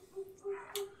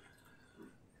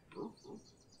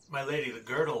 My lady, the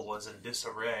girdle was in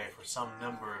disarray for some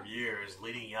number of years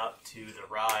leading up to the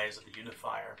rise of the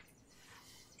Unifier.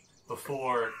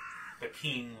 Before the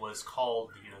king was called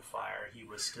the Unifier, he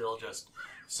was still just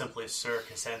simply Sir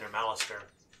Cassander Malister,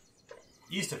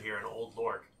 east of here in Old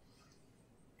Lork.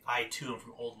 I, too, am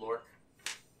from Old Lork.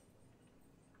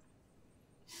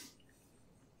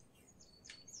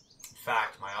 In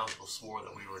fact, my uncle swore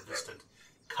that we were distant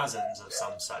cousins of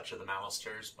some such of the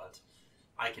Malisters, but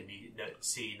I can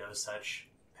see no such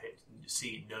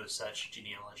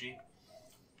genealogy.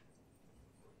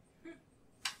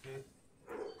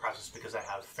 Perhaps it's because I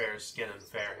have fair skin and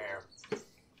fair hair,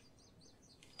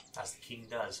 as the king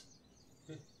does.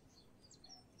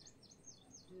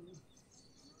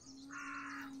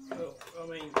 Well, I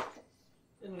mean,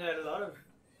 isn't that a lot of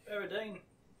Eridane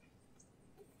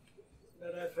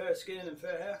that have fair skin and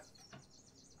fair hair?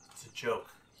 It's a joke,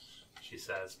 she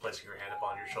says, placing her hand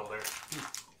upon your shoulder.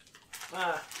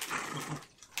 Ah,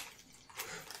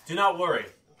 Do not worry.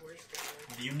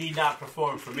 You need not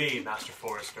perform for me, Master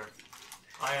Forrester.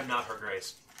 I am not Her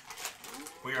Grace.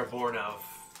 We are born of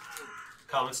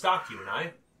common stock, you and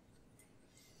I.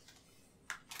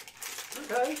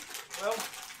 okay. Well,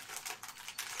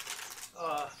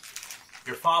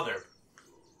 Your father,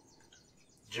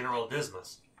 General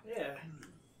Dismas, yeah,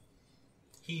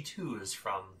 he too is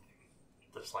from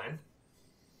this land.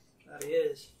 that he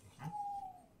is.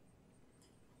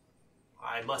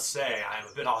 I must say I am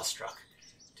a bit awestruck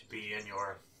to be in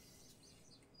your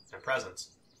presence.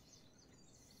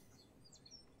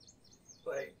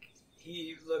 Like,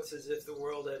 he looks as if the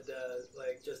world had,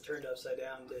 just turned upside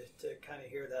down to kind of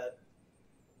hear that.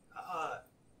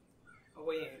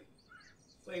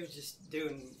 We was just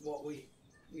doing what we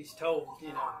told,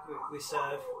 we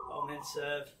serve, all men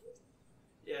serve.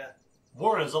 Yeah.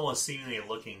 Warren is almost seemingly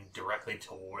looking directly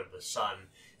toward the sun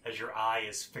as your eye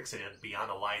is fixated beyond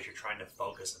the light. You're trying to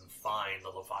focus and find the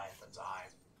Leviathan's eye.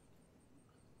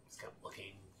 It's kind of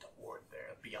looking toward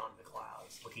there, beyond the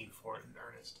clouds, looking for it in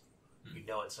earnest. You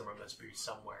know it must be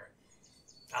somewhere.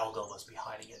 Algo must be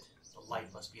hiding it. The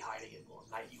light must be hiding it. Well,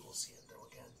 at night you will see it though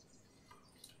again.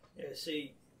 Yeah,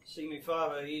 see me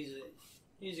father, he's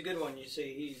a good one, you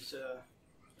see.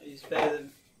 He's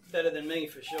better than me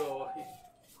for sure.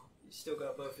 He's still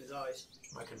got both his eyes.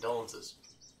 My condolences.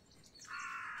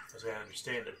 As I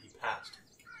understand it, he passed.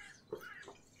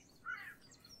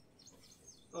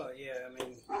 Oh yeah, I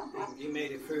mean, he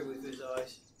made it through with his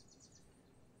eyes.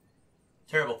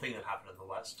 Terrible thing that happened in the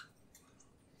West.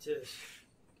 It is.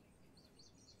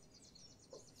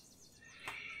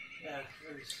 Yeah,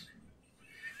 it was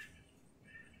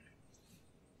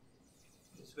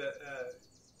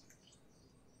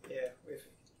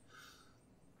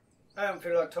I don't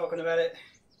feel like talking about it.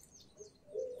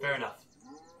 Fair enough.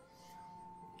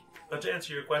 But to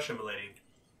answer your question, milady,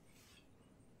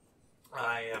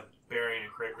 I am bearing a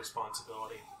great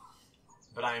responsibility,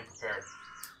 but I am prepared.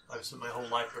 I've spent my whole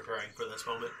life preparing for this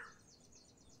moment.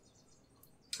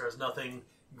 There is nothing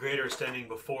greater standing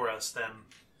before us than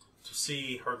to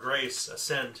see Her Grace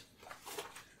ascend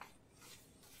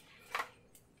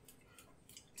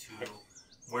to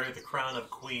wear the crown of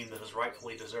queen that is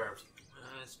rightfully deserved.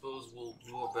 I suppose we'll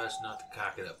do our best not to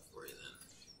cock it up for you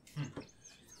then.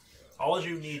 All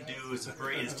you need to do is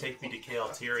agree is take me to Kale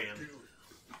Tyrion.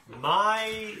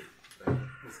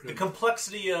 The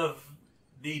complexity of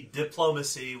the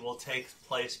diplomacy will take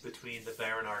place between the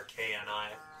Baron Archaea and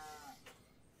I.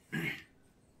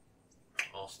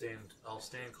 I'll stand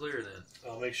clear then.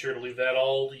 I'll make sure to leave that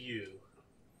all to you.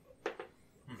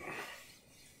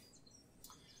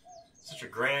 Such a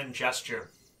grand gesture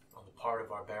on the part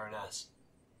of our Baroness.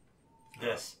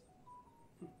 This.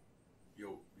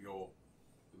 You're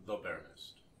the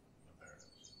Baroness.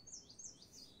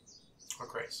 Or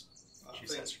Grace. She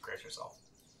says Grace herself.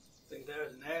 I think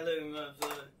there's an heirloom of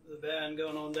the Baron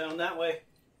going on down that way.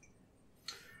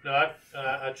 No,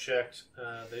 I checked.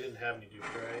 They didn't have any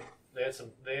Dupre. They had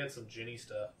some Ginny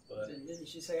stuff, but Didn't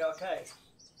she say okay?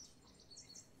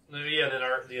 yeah.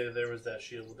 Then there was that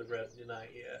shield with the red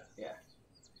knight. Yeah.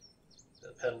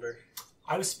 The peddler.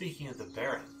 I was speaking of the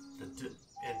Baron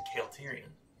in Kale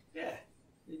Tyrion. Yeah.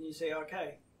 Didn't you say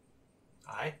okay?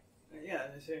 Aye? Yeah,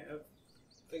 I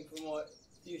think from what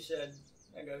you said,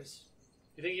 that goes.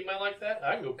 You think you might like that?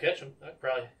 I can go catch him. I could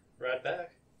probably ride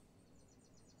back.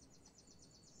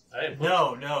 I didn't.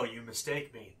 No, you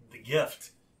mistake me. The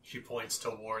gift. She points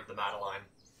toward the Madeline.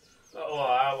 Oh,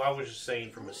 I was just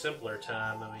saying from a simpler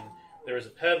time. I mean, there was a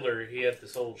peddler. He had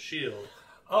this old shield.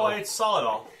 Oh, I saw it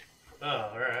all. Oh,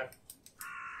 all right.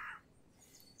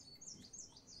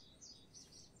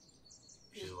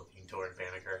 She's looking toward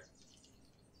Banneker.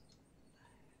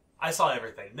 I saw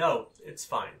everything. No, it's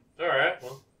fine. All right.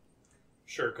 Well,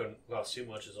 sure couldn't cost too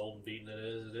much as old and beaten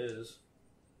it is.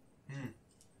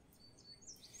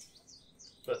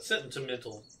 But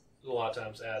sentimental a lot of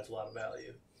times adds a lot of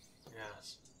value.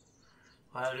 Yes.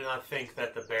 I do not think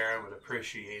that the Baron would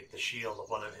appreciate the shield of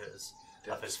one of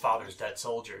his father's dead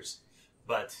soldiers.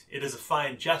 But it is a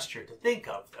fine gesture to think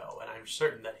of, though, and I'm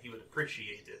certain that he would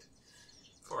appreciate it.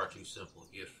 Far too simple a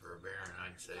gift for a Baron,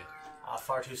 I'd say.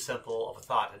 Far too simple of a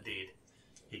thought, indeed.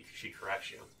 She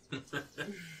corrects you.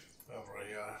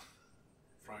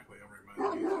 Frankly, every man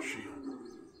needs a shield.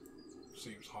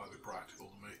 Seems highly practical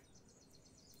to me.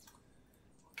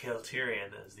 Kale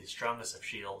Tyrion is the strongest of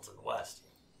shields in the West.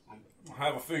 I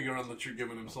have a figure that you're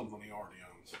giving him something he already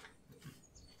owns.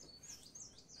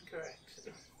 Correct.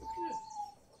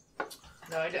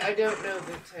 No, I don't know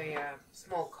that a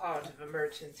small cart of a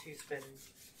merchant who's been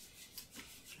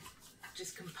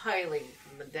just compiling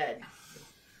from the dead would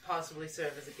possibly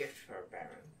serve as a gift for a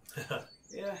Baron.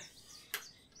 Yeah.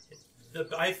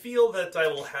 I feel that I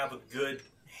will have a good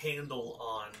handle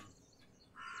on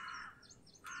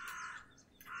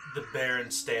the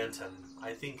Baron Stanton.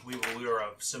 I think we are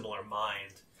of similar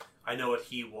mind. I know what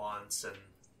he wants, and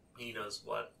he knows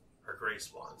what Her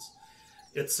Grace wants.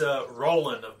 It's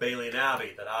Roland of Balian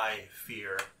Abbey that I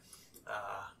fear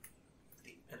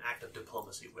an act of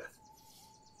diplomacy with.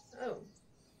 Oh.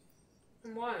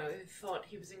 And why? I thought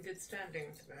he was in good standing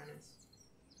with the Baroness.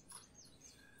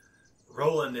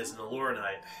 Roland is an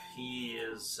Allurinite. He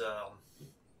is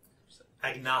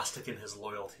agnostic in his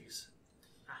loyalties.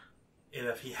 And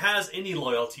if he has any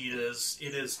loyalty, it is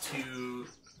to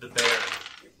the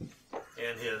Baron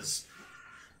and his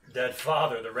dead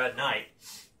father, the Red Knight.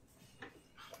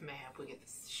 Mayhap we get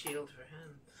this shield for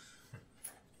him.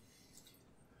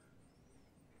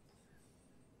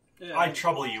 Yeah. I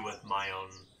trouble you with my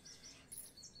own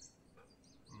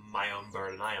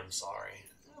burden. I am sorry.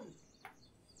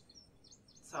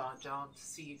 It's our job to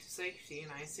see you to safety,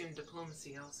 and I assume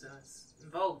diplomacy also is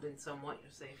involved in somewhat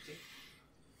your safety.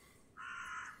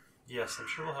 Yes, I'm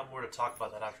sure we'll have more to talk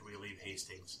about that after we leave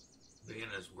Hastings.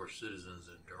 Being as we're citizens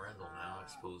of Durandal now, I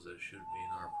suppose that should be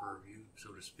in our purview,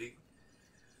 so to speak.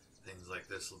 Things like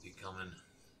this will be coming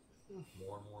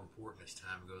more and more important as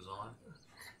time goes on.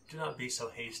 Do not be so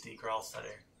hasty,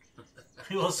 Gralstetter.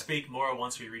 We will speak more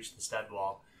once we reach the stead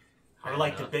wall. I would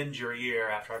like to bend your ear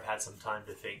after I've had some time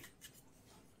to think.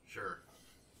 Sure.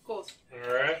 Of course.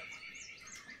 All right.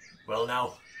 Well,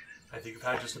 now, I think we've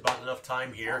had just about enough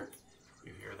time here.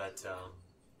 You hear that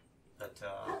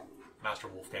Master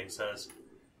Wolfgang says,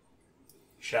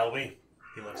 "Shall we?"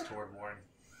 He looks toward Warren.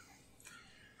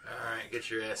 Alright,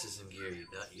 get your asses in gear,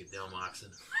 you dumb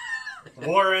oxen.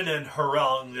 Warren and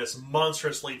Harung, this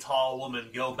monstrously tall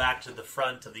woman, go back to the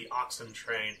front of the oxen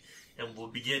train and will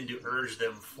begin to urge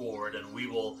them forward, and we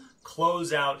will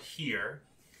close out here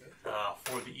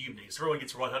for the evening. So everyone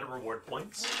gets 100 reward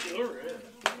points. 100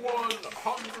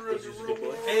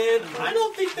 reward. And I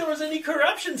don't think there was any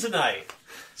corruption tonight.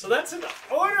 So that's an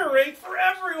order rate for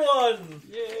everyone.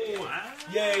 Yay! Wow.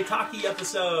 Yay, Taki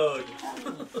episode.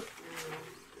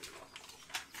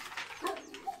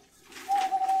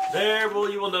 There,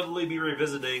 you will inevitably be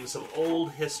revisiting some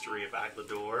old history of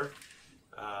Aglador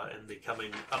in the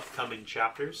upcoming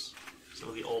chapters. Some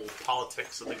of the old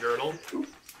politics of the girdle.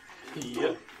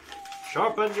 Yep.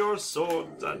 Sharpen your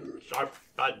swords and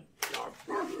sharpen your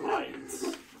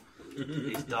minds.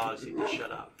 These dogs need to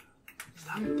shut up.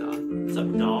 Stop, dog. What's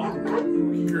up, dog?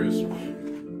 Crisp.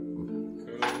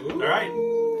 Alright.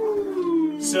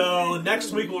 So,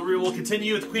 next week we'll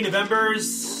continue with Queen of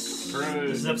Embers. Right.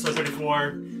 This is episode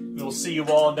 34. We will see you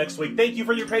all next week. Thank you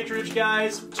for your patronage,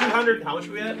 guys. 200. How much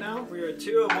are we at now? We're at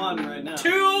 201 right now.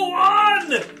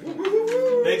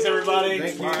 201! Thanks, everybody.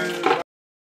 Thank you.